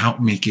to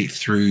help me get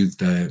through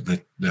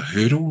the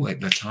hurdle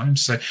at the time.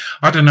 So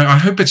I don't know. I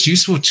hope it's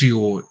useful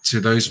to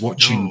those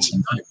watching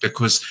tonight,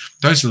 because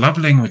those love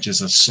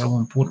languages are so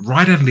important.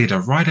 Write a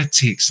letter, write a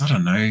text. I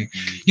don't know.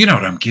 You know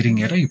what I'm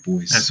getting at,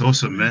 boys? That's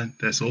awesome, man.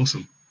 That's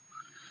awesome.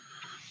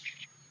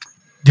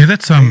 Yeah,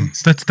 that's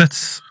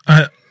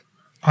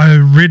I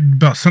read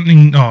about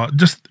something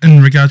just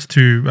in regards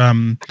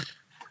to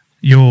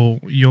your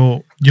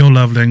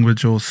love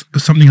language or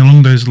something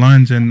along those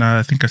lines, and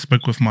I think I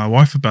spoke with my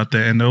wife about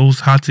that, and it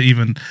was hard to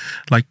even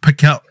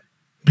pick out,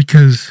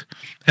 because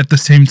at the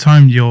same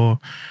time you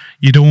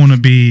don't want to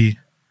be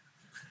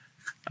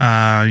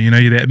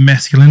that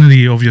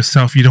masculinity of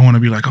yourself. You don't want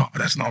to be like, oh,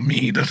 that's not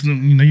me,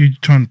 you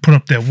try and put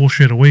up that wall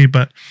straight away.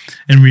 But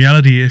in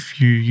reality, if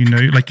you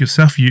like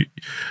yourself, you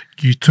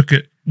took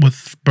it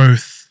with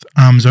both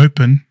arms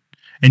open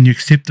and you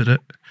accepted it,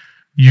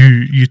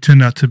 you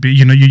turned out to be,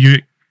 you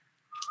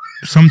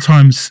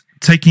sometimes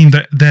taking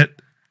that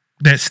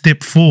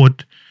step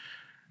forward,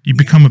 you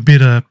become a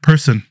better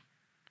person.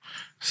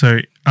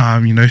 So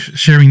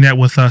sharing that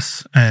with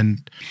us,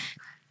 and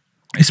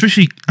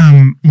especially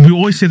we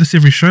always say this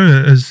every show,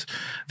 is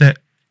that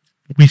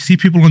we see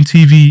people on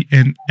TV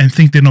and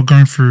think they're not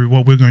going through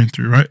what we're going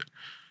through, right?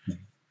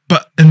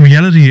 But in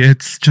reality,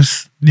 it's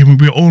just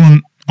we're all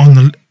on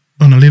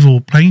a level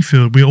playing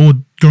field. We're all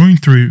going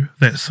through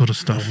that sort of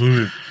stuff.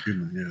 Yeah.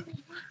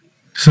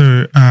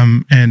 So,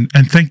 and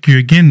thank you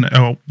again.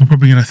 We're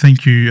probably going to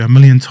thank you a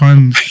million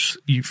times,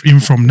 even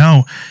from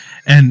now.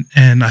 And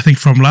I think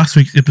from last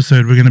week's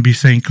episode, we're going to be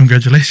saying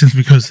congratulations,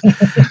 because,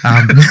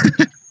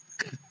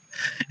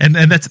 and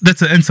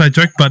that's an inside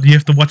joke, but you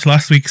have to watch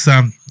last week's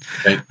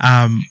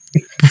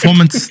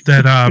performance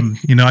that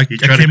you know I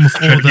came with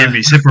all to get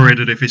me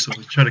separated. If it's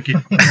try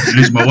to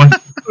lose my wife.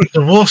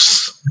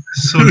 Divorce.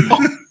 So,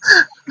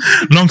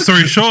 long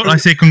story short, I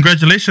say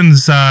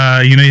congratulations.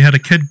 You know, you had a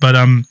kid, but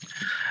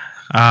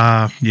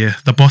yeah,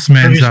 the boss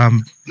man's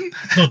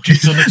Not due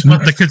till next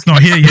month. the kid's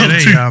not here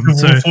yet.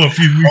 For a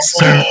few weeks.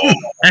 So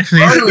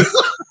actually,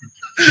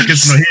 the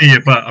kid's not here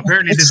yet, but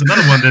apparently there's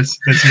another one that's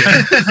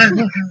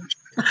here.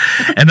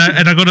 and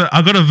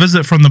I got a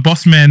visit from the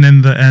boss man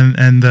and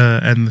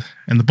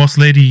the boss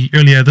lady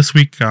earlier this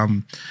week.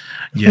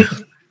 Yeah,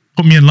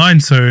 put me in line,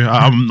 so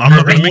I'm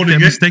not going to make that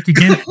mistake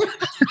again.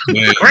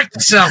 Correct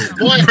yourself,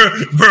 boy.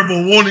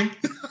 Verbal warning.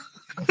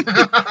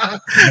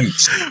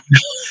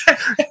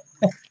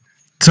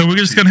 So we're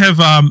just going to have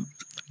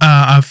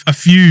a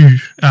few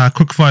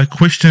quick fire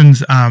questions.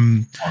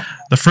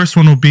 The first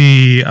one will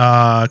be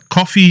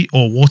coffee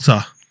or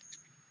water,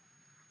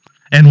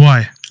 and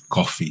why?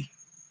 Coffee.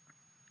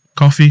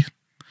 Coffee.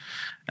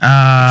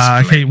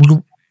 Okay.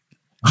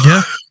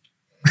 Yeah.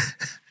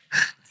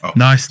 Oh.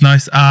 Nice.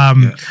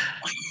 Yeah.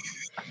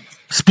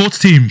 Sports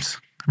teams.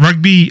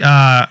 Rugby.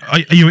 Are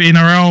you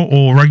NRL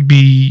or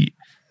rugby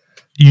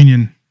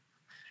union?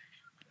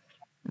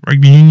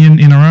 Rugby union,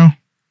 NRL.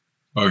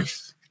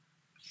 Both.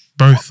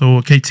 Or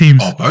okay,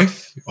 teams. Oh,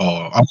 both.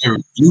 Oh, I'm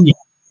going union.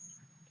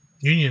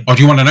 Union. Oh,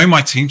 do you want to know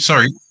my team?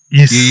 Sorry.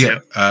 Yes. Yeah.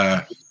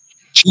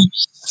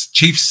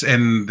 Chiefs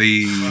and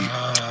the.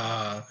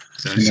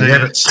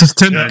 Rabbits. Just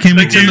can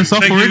we turn this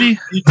off already?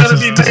 This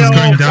is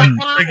going down.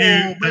 Thank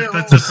you.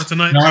 That's it for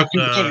tonight. No,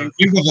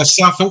 remember the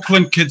South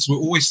Auckland kids were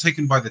always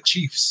taken by the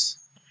Chiefs.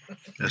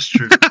 That's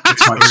true.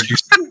 That's my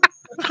excuse.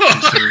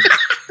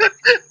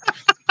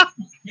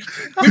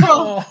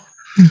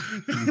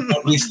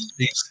 At least,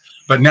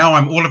 but now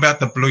I'm all about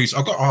the Blues.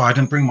 I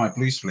didn't bring my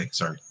Blues flag.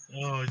 Sorry.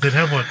 Oh, you did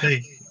have one,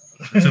 hey.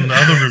 It's in the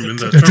other room.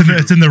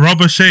 It's in the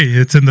rubber shay.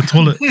 It's in the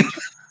toilet.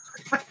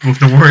 With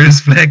the Warriors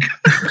flag.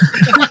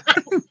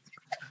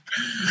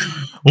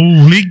 Oh,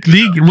 league.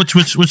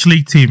 Which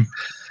league team?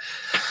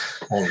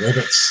 Oh,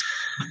 Rabbits.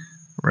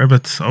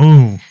 Rabbits.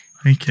 Oh,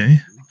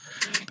 okay.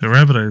 The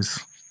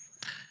Rabbitohs.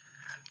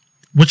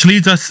 Which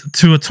leads us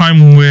to a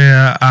time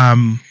where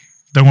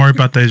don't worry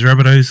about those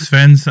Rabbitohs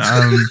fans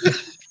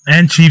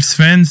and Chiefs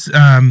fans.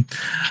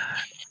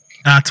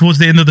 Towards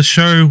the end of the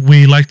show,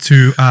 we like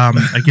to,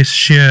 I guess,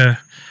 share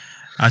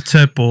a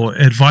tip or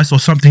advice or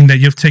something that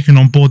you've taken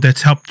on board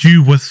that's helped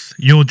you with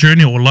your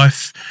journey or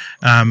life.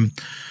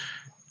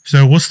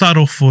 So we'll start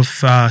off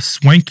with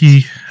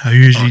Swanky, who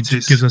usually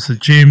gives us the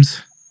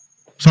gems.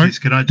 Sorry, Tess,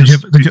 can I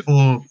just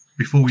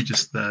before we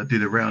just do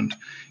the round?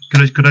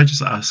 Could I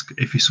just ask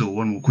if you saw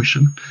one more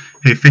question?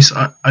 Hey, Fess,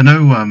 I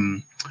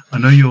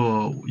know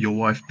your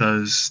wife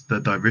does the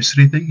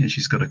diversity thing, and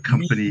she's got a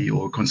company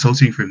or a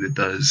consulting firm that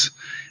does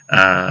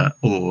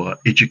or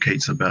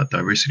educates about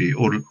diversity. It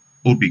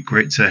would be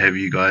great to have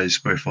you guys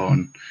both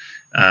on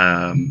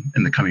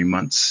in the coming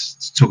months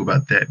to talk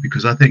about that,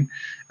 because I think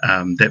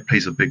that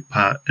plays a big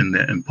part in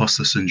the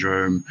imposter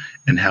syndrome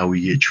and how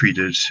we get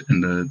treated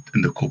in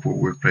the corporate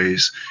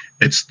workplace.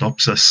 It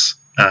stops us,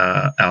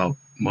 our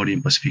Māori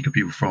and Pasifika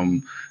people,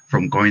 from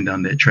going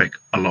down that track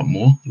a lot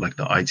more, like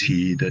the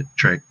IT, the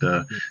track,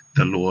 the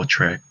law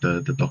track,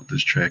 the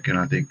doctor's track. And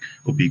I think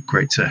it would be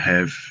great to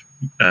have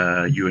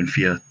you and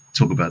Fia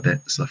talk about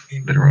that stuff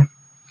later on.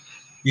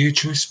 Yeah,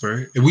 choice,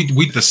 bro. We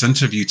did this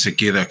interview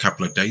together a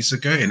couple of days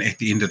ago, and at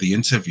the end of the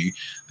interview,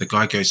 the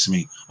guy goes to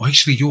me, "Oh,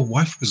 actually, your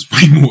wife was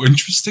way more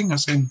interesting." I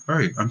was saying,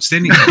 "Bro, I'm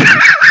standing here."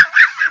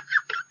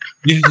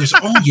 Yeah, he goes,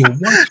 "Oh, your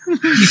wife,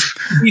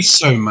 he's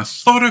so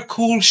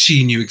methodical.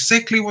 She knew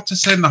exactly what to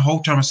say." And the whole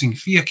time I was saying,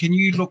 "Fia, can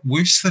you look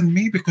worse than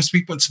me? Because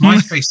it's my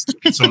face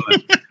that's on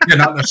it." Yeah,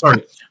 no,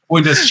 sorry.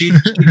 Point is, she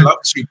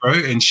loves you, bro,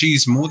 and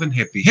she's more than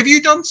happy. Have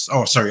you done?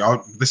 Oh, sorry.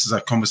 This is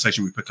a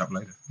conversation we pick up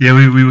later. Yeah,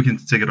 we can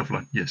take it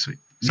offline. Yeah, sweet.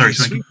 Sorry,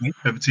 yeah, sweet, mate.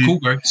 Over to you. Cool,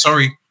 bro.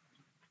 Sorry.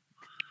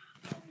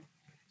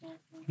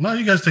 No,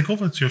 you guys take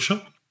over. It's your show.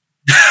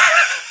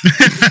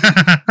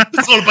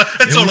 It's all about.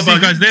 It's all about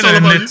you guys. It's all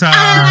about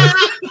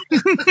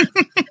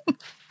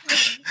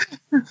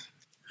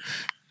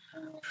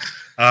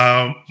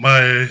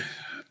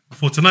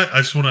For tonight,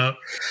 I just want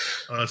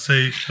to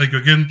say thank you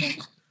again,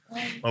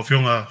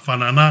 Aufionga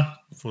Whanana,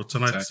 for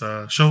tonight's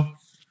show.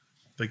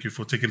 Thank you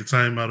for taking the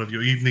time out of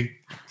your evening,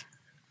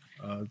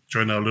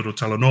 join our little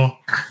talanoa,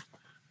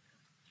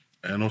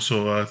 and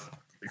also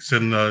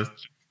extend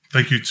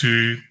thank you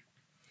to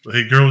the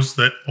head girls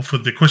that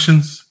offered their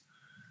questions.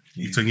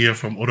 Itangia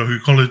from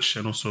Otahuhu College,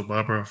 and also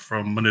Barbara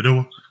from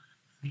Manerewa.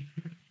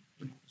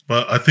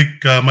 But I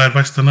think my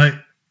advice tonight,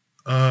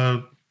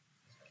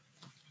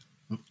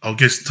 our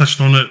guest touched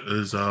on it,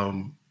 is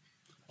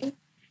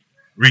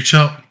reach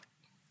out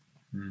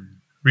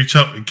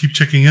and keep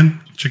checking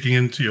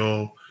into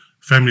your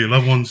family,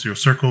 loved ones, your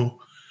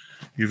circle,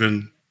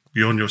 even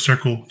beyond your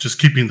circle, just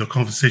keeping the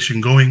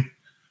conversation going,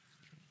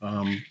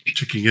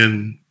 checking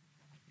in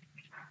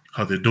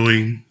how they're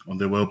doing, on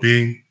their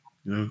well-being,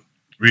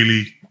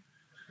 really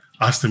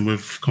ask them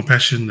with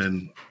compassion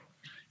and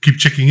keep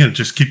checking in,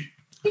 just keep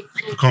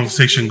the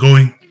conversation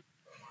going.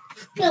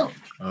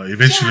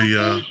 eventually,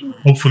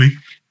 hopefully,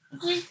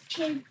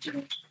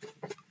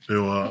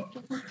 they'll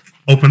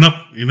open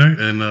up,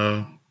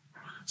 and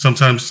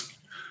sometimes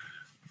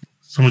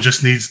someone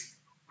just needs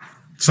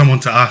someone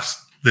to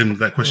ask them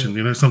that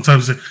question.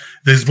 Sometimes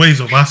there's ways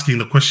of asking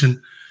the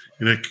question.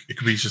 It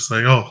could be just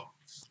like, oh,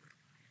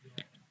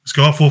 let's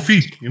go out for a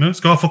feed. Let's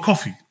go out for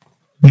coffee.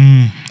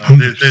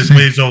 There's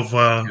ways of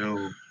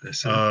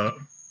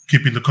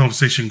keeping the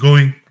conversation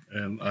going,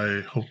 and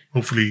I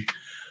hopefully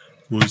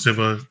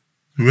whoever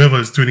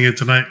is tuning in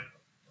tonight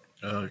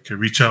can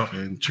reach out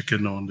and check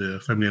in on their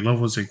family and loved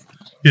ones, and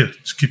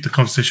just keep the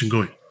conversation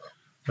going.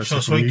 That's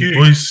it for me,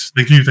 boys.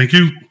 Thank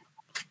you.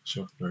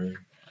 Sure.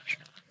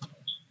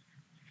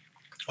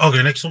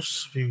 Okay, next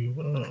source.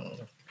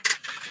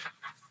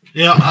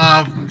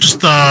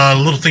 Just a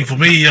little thing for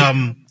me.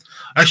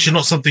 Actually,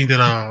 not something that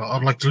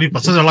I'd like to leave,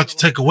 but something I'd like to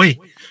take away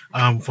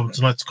from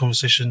tonight's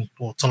conversation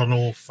or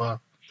talano of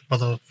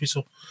Brother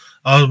Fiso.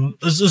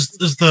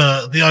 Is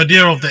the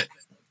idea of that,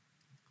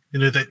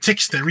 that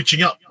text, that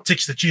reaching out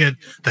text that you had,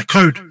 that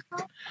code.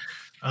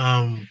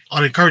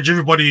 I'd encourage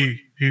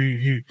everybody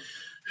who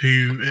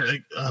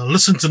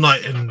listened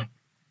tonight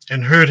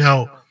and heard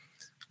how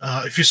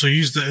Fiso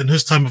used it in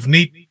his time of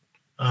need.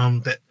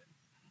 That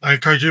I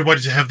encourage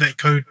everybody to have that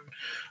code.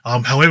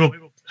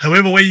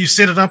 However way you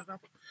set it up,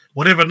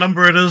 whatever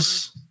number it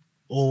is,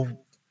 or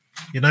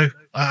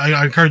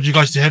I encourage you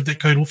guys to have that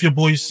code with your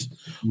boys,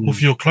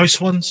 with your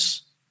close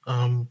ones.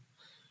 That's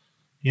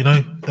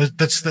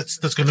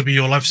going to be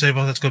your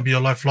lifesaver. That's going to be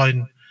your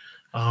lifeline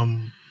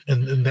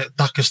in that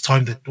darkest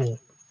time, or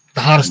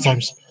the hardest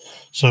times.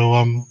 So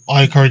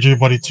I encourage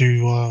everybody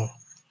to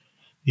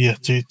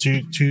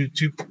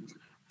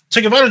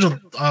take advantage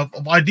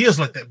of ideas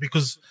like that,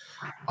 because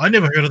I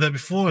never heard of that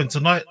before, and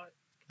tonight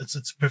it's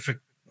a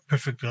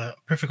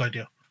perfect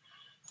idea.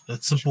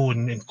 It's simple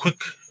and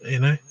quick,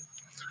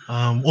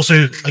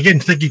 Also, again,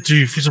 thank you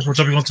to Fiso for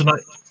jumping on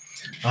tonight.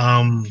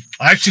 I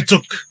actually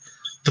took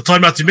the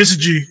time out to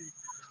message you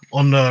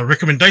on a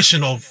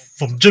recommendation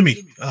from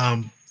Jimmy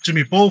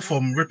Ball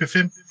from Rep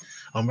FM.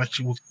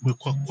 Actually, we're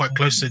quite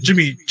close. So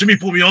Jimmy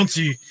put me on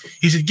to you.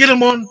 He said, get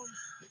him on.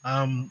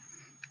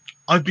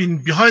 I've been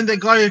behind that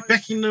guy,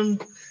 backing him,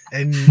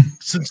 and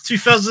since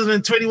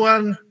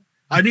 2021,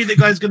 I knew that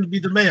guy's going to be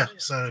the mayor.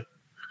 So,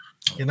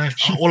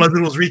 all I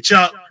did was reach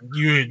out.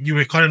 You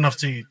were kind enough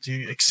to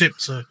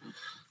accept. So,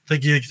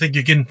 thank you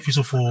again,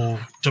 Fiso, for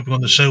jumping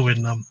on the show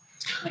and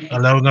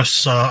allowing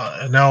us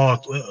an hour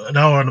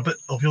and a bit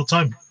of your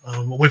time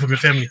away from your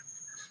family.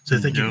 So,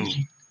 thank you.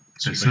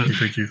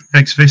 Thank you.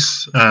 Thanks,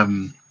 Vis.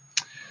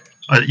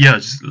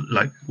 Just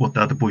like what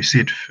the other boy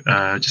said,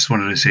 just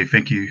wanted to say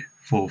thank you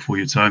for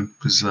your time,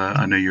 because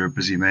I know you're a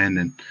busy man,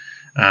 and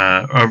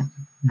I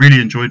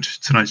really enjoyed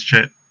tonight's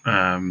chat.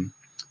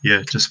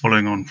 Just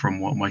following on from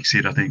what Mike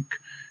said, I think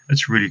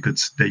it's really good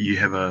that you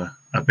have a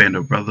band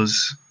of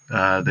brothers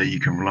that you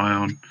can rely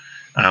on,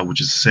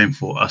 which is the same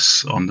for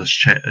us on this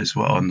chat as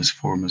well, on this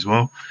forum as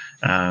well.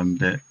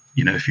 That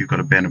if you've got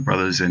a band of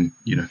brothers and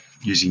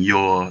using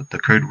the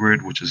code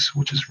word, which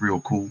is real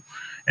cool,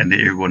 and that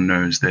everyone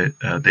knows that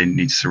they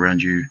need to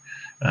surround you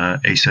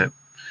ASAP.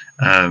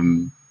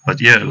 But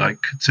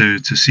like to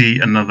see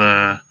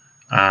another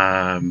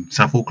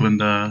South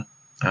Aucklander,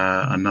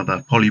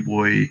 another Poly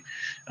boy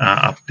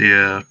up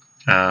there,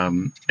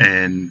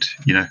 and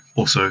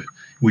also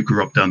we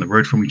grew up down the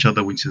road from each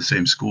other, went to the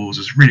same schools.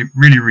 It's really,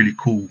 really, really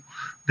cool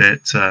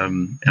that,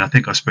 and I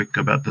think I spoke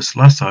about this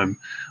last time,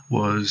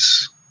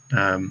 was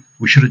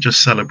we should have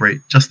just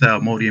celebrate just our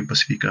Māori and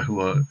Pasifika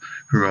who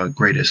are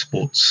great at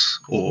sports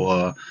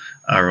or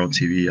are on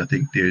TV. I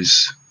think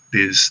there's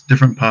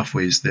different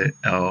pathways that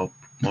our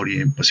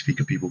Māori and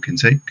Pasifika people can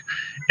take,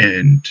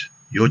 and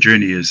your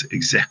journey is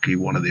exactly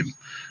one of them.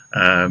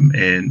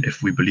 And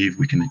if we believe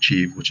we can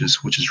achieve, which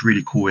is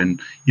really cool,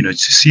 and to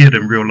see it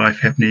in real life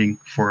happening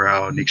for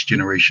our next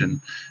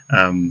generation,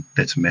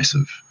 that's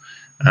massive.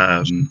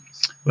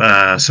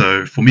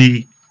 So for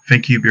me,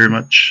 thank you very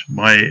much.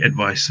 My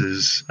advice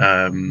is,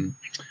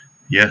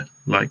 get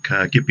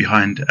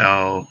behind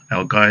our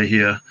guy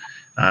here,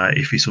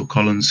 Efeso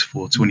Collins,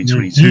 for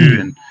 2022,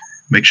 and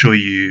make sure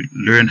you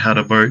learn how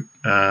to vote.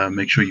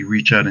 Make sure you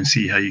reach out and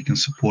see how you can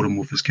support him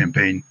with his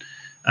campaign.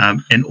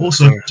 And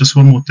also, just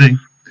one more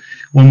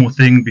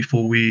thing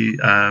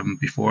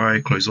before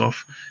I close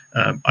off.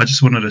 I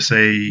just wanted to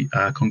say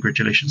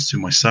congratulations to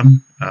my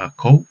son,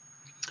 Cole.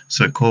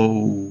 So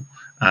Cole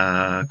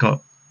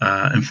got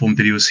informed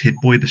that he was head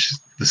boy this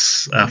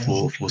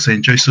for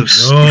St.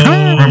 Joseph's.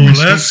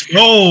 Let's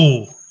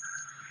go!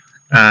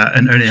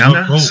 In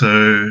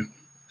Onehunga.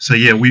 So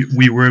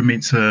we were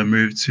meant to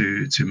move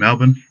to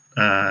Melbourne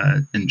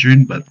in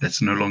June, but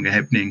that's no longer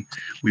happening.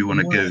 We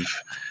want to give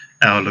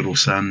our little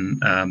son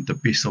the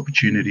best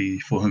opportunity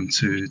for him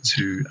to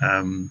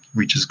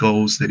reach his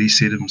goals that he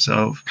set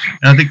himself.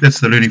 And I think that's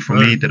the learning for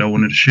me that I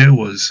wanted to share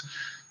was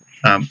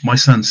my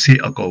son set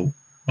a goal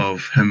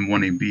of him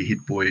wanting to be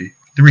head boy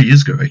 3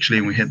 years ago, actually,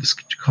 and we had this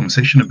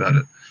conversation about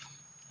it.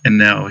 and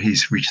now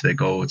he's reached their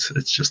goal.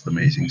 It's just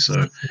amazing.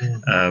 So,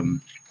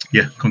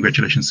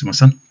 congratulations to my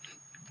son.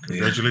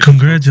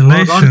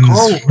 Congratulations,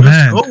 Cole.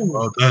 man.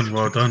 Let's go.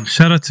 Well done.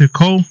 Shout out to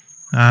Cole,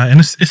 and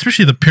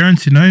especially the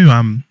parents.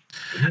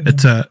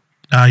 It's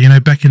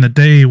back in the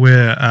day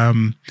where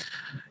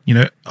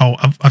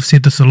I've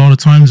said this a lot of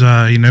times.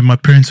 My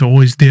parents are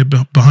always there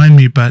behind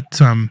me, but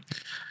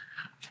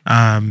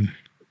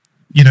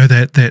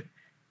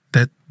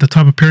that the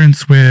type of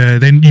parents where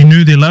then you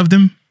knew they loved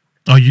them,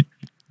 or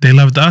they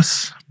loved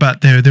us,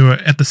 but they were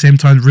at the same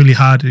time really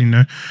hard.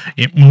 When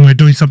we're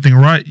doing something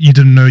right, you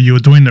didn't know you were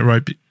doing it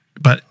right,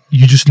 but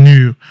you just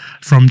knew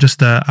from just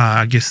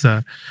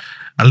a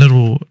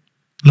little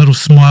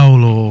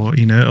smile or a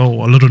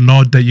little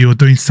nod that you were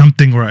doing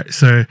something right.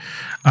 So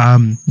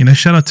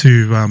shout out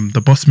to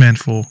the boss man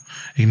for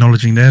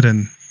acknowledging that,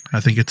 and I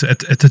think it's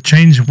a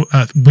change.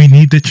 We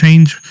need to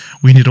change.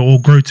 We need to all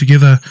grow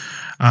together.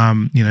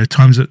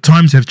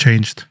 Times have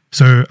changed.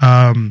 So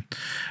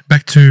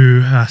back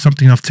to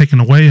something I've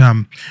taken away.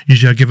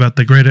 Usually I give out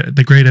the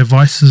great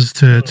advices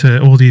to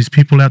all these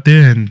people out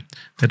there, and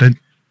they don't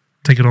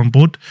take it on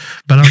board.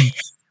 But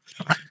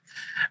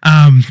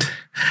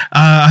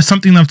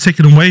something I've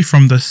taken away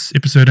from this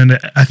episode, and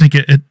I think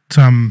it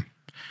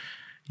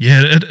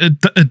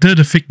did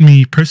affect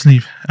me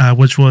personally,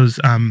 which was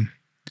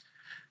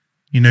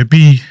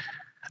be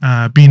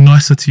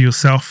nicer to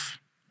yourself.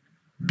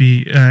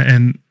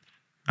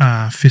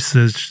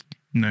 Fisters,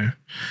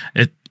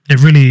 it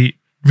really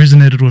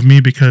resonated with me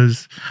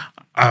because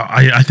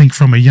I think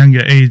from a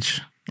younger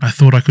age I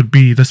thought I could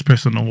be this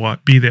person or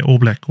be that All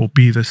Black or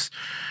be this,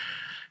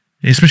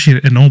 especially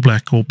an All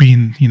Black, or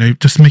being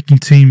just making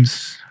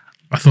teams.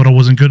 I thought I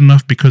wasn't good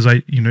enough because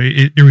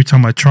every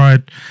time I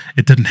tried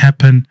it didn't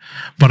happen.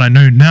 But I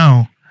know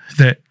now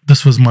that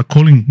this was my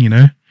calling.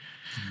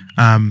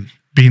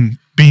 Being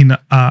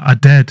a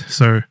dad.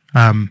 So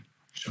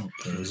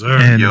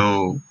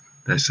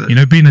that's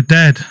it. Being a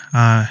dad,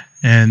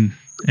 and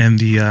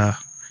the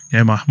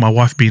my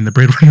wife being the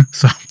breadwinner,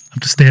 so I'm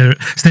just stay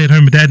at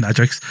home dad. No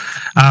jokes.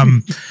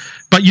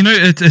 But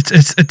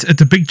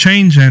it's a big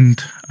change, and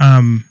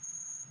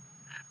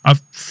I've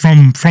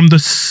from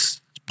this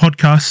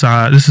podcast.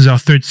 This is our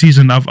third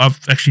season. I've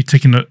actually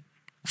taken it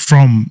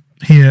from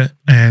here,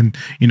 and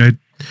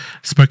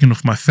spoken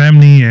with my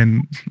family,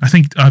 and I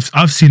think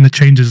I've seen the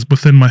changes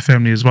within my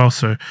family as well.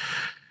 So,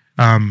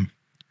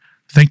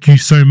 thank you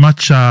so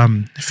much,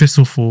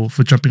 Fessel, for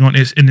jumping on,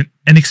 and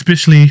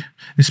especially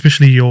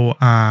your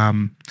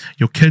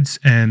kids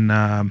and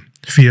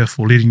Fia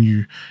for letting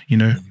you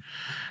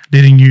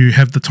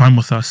have the time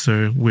with us.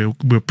 So we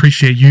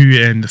appreciate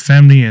you and the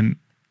family, and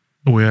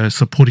we're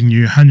supporting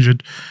you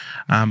 100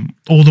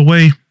 all the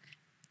way,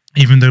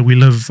 even though we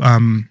live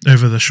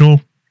over the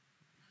shore.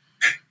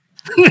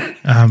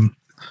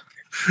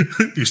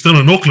 You're still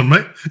in Auckland,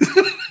 mate.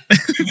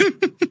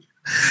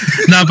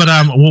 No, but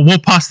we'll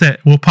pass that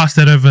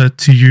over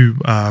to you,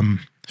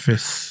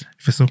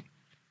 Fessel.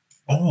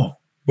 Oh,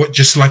 what?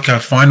 Just like a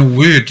final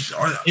word?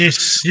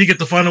 Yes, you get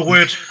the final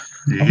word.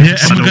 Yeah,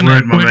 and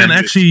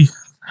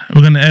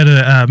we're gonna add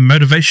a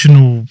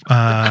motivational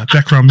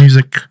background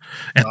music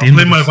at the end.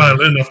 I'll play my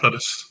violin after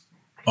this.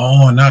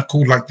 Oh, no,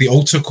 cool. Like the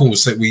altar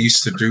calls that we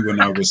used to do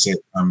when I was at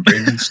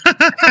Brandon's.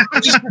 I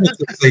just wanted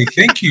to say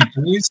thank you,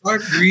 boys. I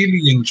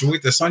really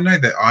enjoyed this. I know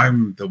that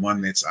I'm the one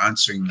that's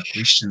answering the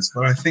questions,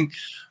 but I think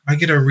I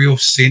get a real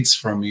sense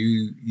from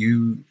you.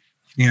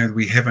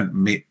 We haven't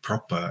met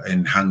proper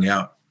and hung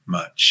out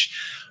much,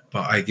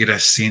 but I get a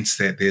sense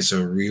that there's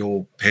a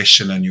real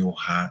passion in your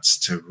hearts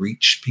to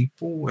reach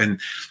people. And,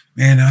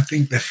 man, I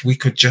think if we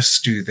could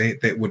just do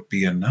that, that would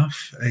be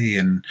enough.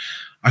 And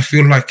I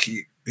feel like...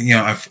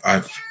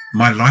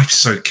 my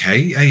life's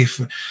okay.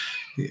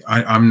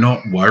 I'm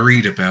not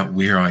worried about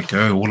where I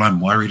go. All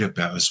I'm worried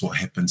about is what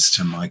happens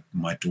to my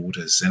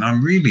daughters. And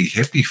I'm really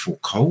happy for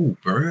Cole,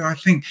 bro. I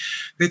think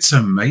that's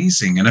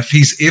amazing. And if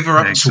he's ever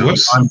up to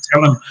it, I'm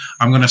telling him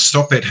I'm going to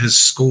stop at his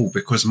school,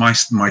 because my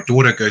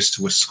daughter goes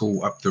to a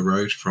school up the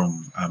road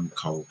from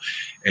Cole.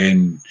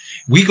 And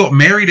we got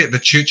married at the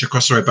church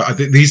across the road. But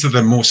these are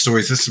the more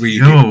stories. This is where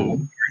you get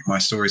my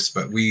stories.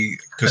 But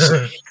because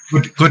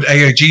good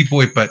AOG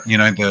boy, but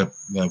the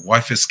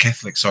wife is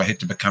Catholic, so I had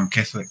to become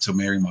Catholic to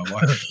marry my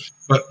wife.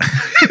 But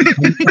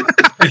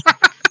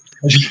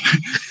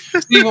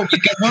see what we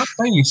give up,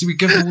 so we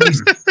give all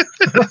these.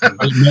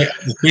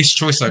 The best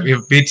choice I've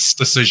ever, best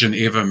decision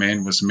ever,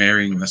 man, was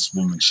marrying this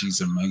woman.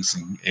 She's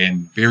amazing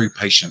and very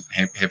patient,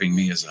 having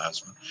me as a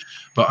husband.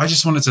 But I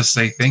just wanted to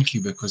say thank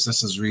you, because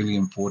this is really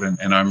important,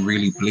 and I'm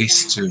really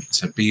blessed to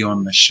be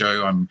on the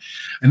show. And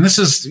this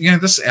is,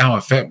 this hour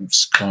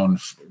has gone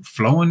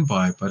flowing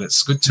by, but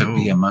it's good to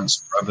be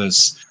amongst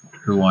brothers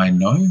who I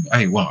know.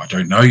 Hey, well, I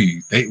don't know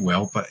you that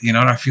well, but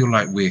I feel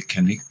like we're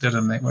connected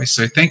in that way.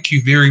 So thank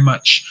you very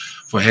much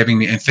for having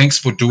me, and thanks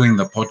for doing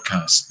the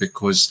podcast,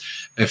 because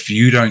if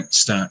you don't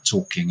start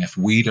talking, if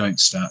we don't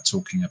start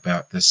talking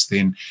about this,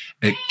 then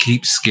it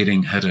keeps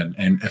getting hidden.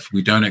 And if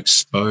we don't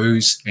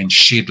expose and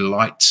shed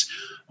light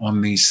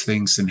on these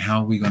things, then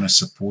how are we going to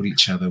support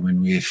each other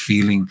when we're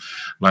feeling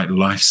like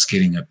life's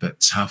getting a bit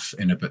tough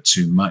and a bit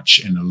too much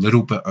and a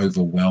little bit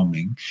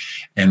overwhelming,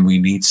 and we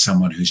need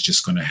someone who's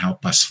just going to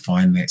help us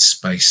find that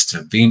space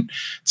to vent,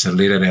 to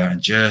let it out,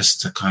 and just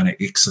to kind of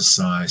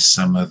exercise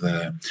some of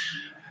the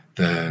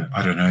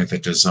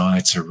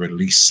desire to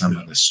release some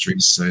of the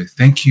stress. So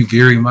thank you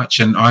very much,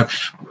 and I'm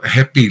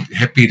happy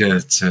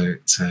to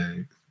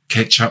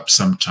catch up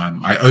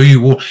sometime. I owe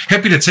you all.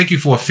 Happy to take you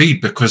for a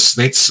feed, because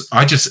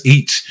I just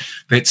eat.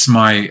 That's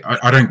I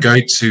don't go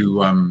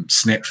to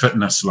Snap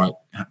Fitness like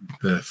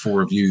the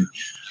four of you.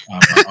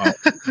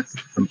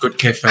 Some good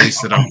cafes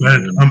that I'm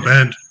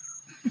banned.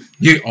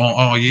 Yeah.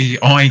 Yeah.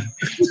 I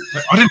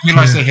didn't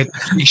realize they had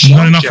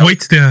not enough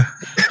weights there.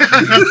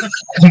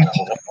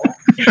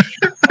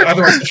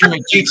 Otherwise, if you're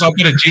at Jets, I've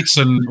got a Jets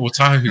in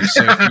Otahu,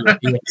 so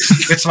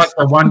it's like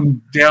the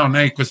one down,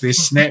 because there's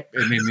Snap,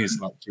 and then there's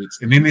like Jets,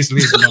 and then there's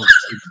Les Mills.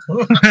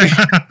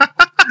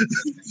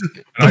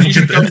 They're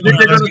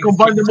going to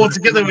combine them all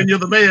together when you're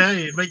the mayor,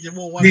 eh? Make it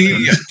more one.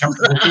 Yeah,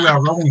 we'll do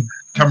our rowing.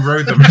 Come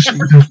row the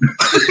machine.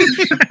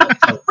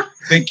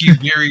 Thank you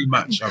very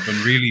much. I've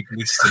been really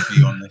blessed to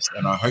be on this,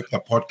 and I hope the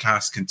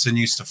podcast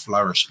continues to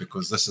flourish,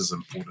 because this is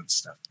important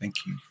stuff.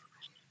 Thank you.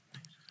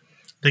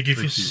 Thank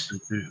you.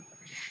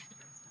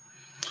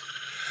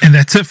 And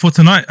that's it for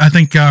tonight. I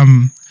think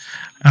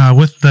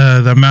with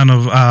the amount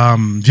of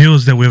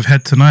viewers that we've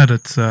had tonight,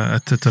 it's a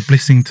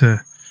blessing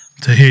to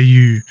hear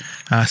you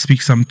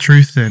speak some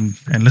truth and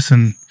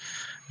listen,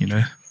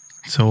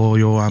 to all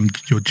your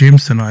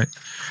gems tonight.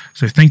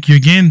 So thank you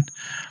again.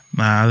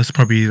 This is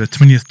probably the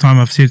 20th time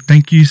I've said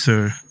thank you.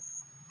 So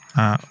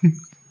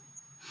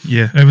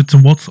over to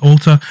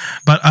Walter.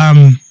 But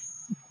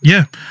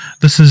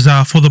this is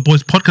For the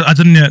Boys podcast. I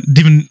didn't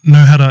even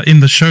know how to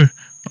end the show.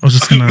 I was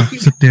just gonna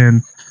sit there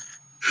and.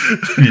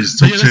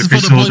 This is For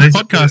the Boys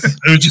podcast.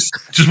 I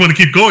just want to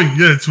keep going.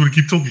 Yeah, just want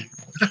to keep talking.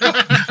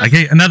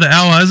 Okay, another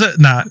hour, is it?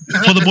 Nah.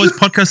 For the Boys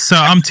podcast. So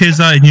I'm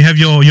Teza, and you have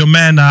your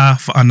man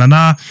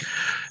Nana,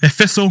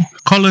 Efeso,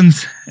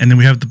 Collins, and then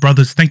we have the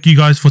brothers. Thank you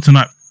guys for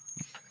tonight.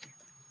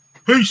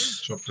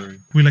 Peace.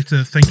 We'd like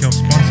to thank our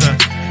sponsor,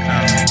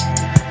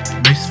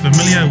 Mace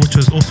Familiar, which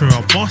was also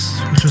our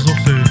boss, which was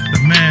also the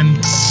man,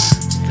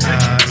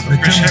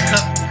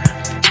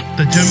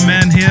 the gym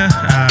man here.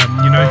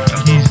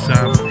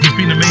 He's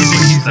been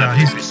amazing.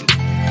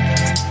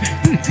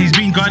 He's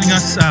been guiding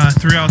us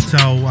throughout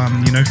our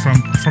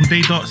from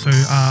day dot. So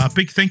a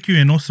big thank you,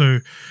 and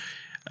also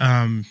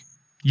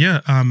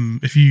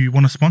if you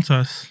want to sponsor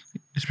us,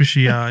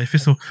 especially if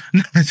it's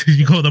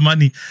you got the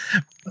money.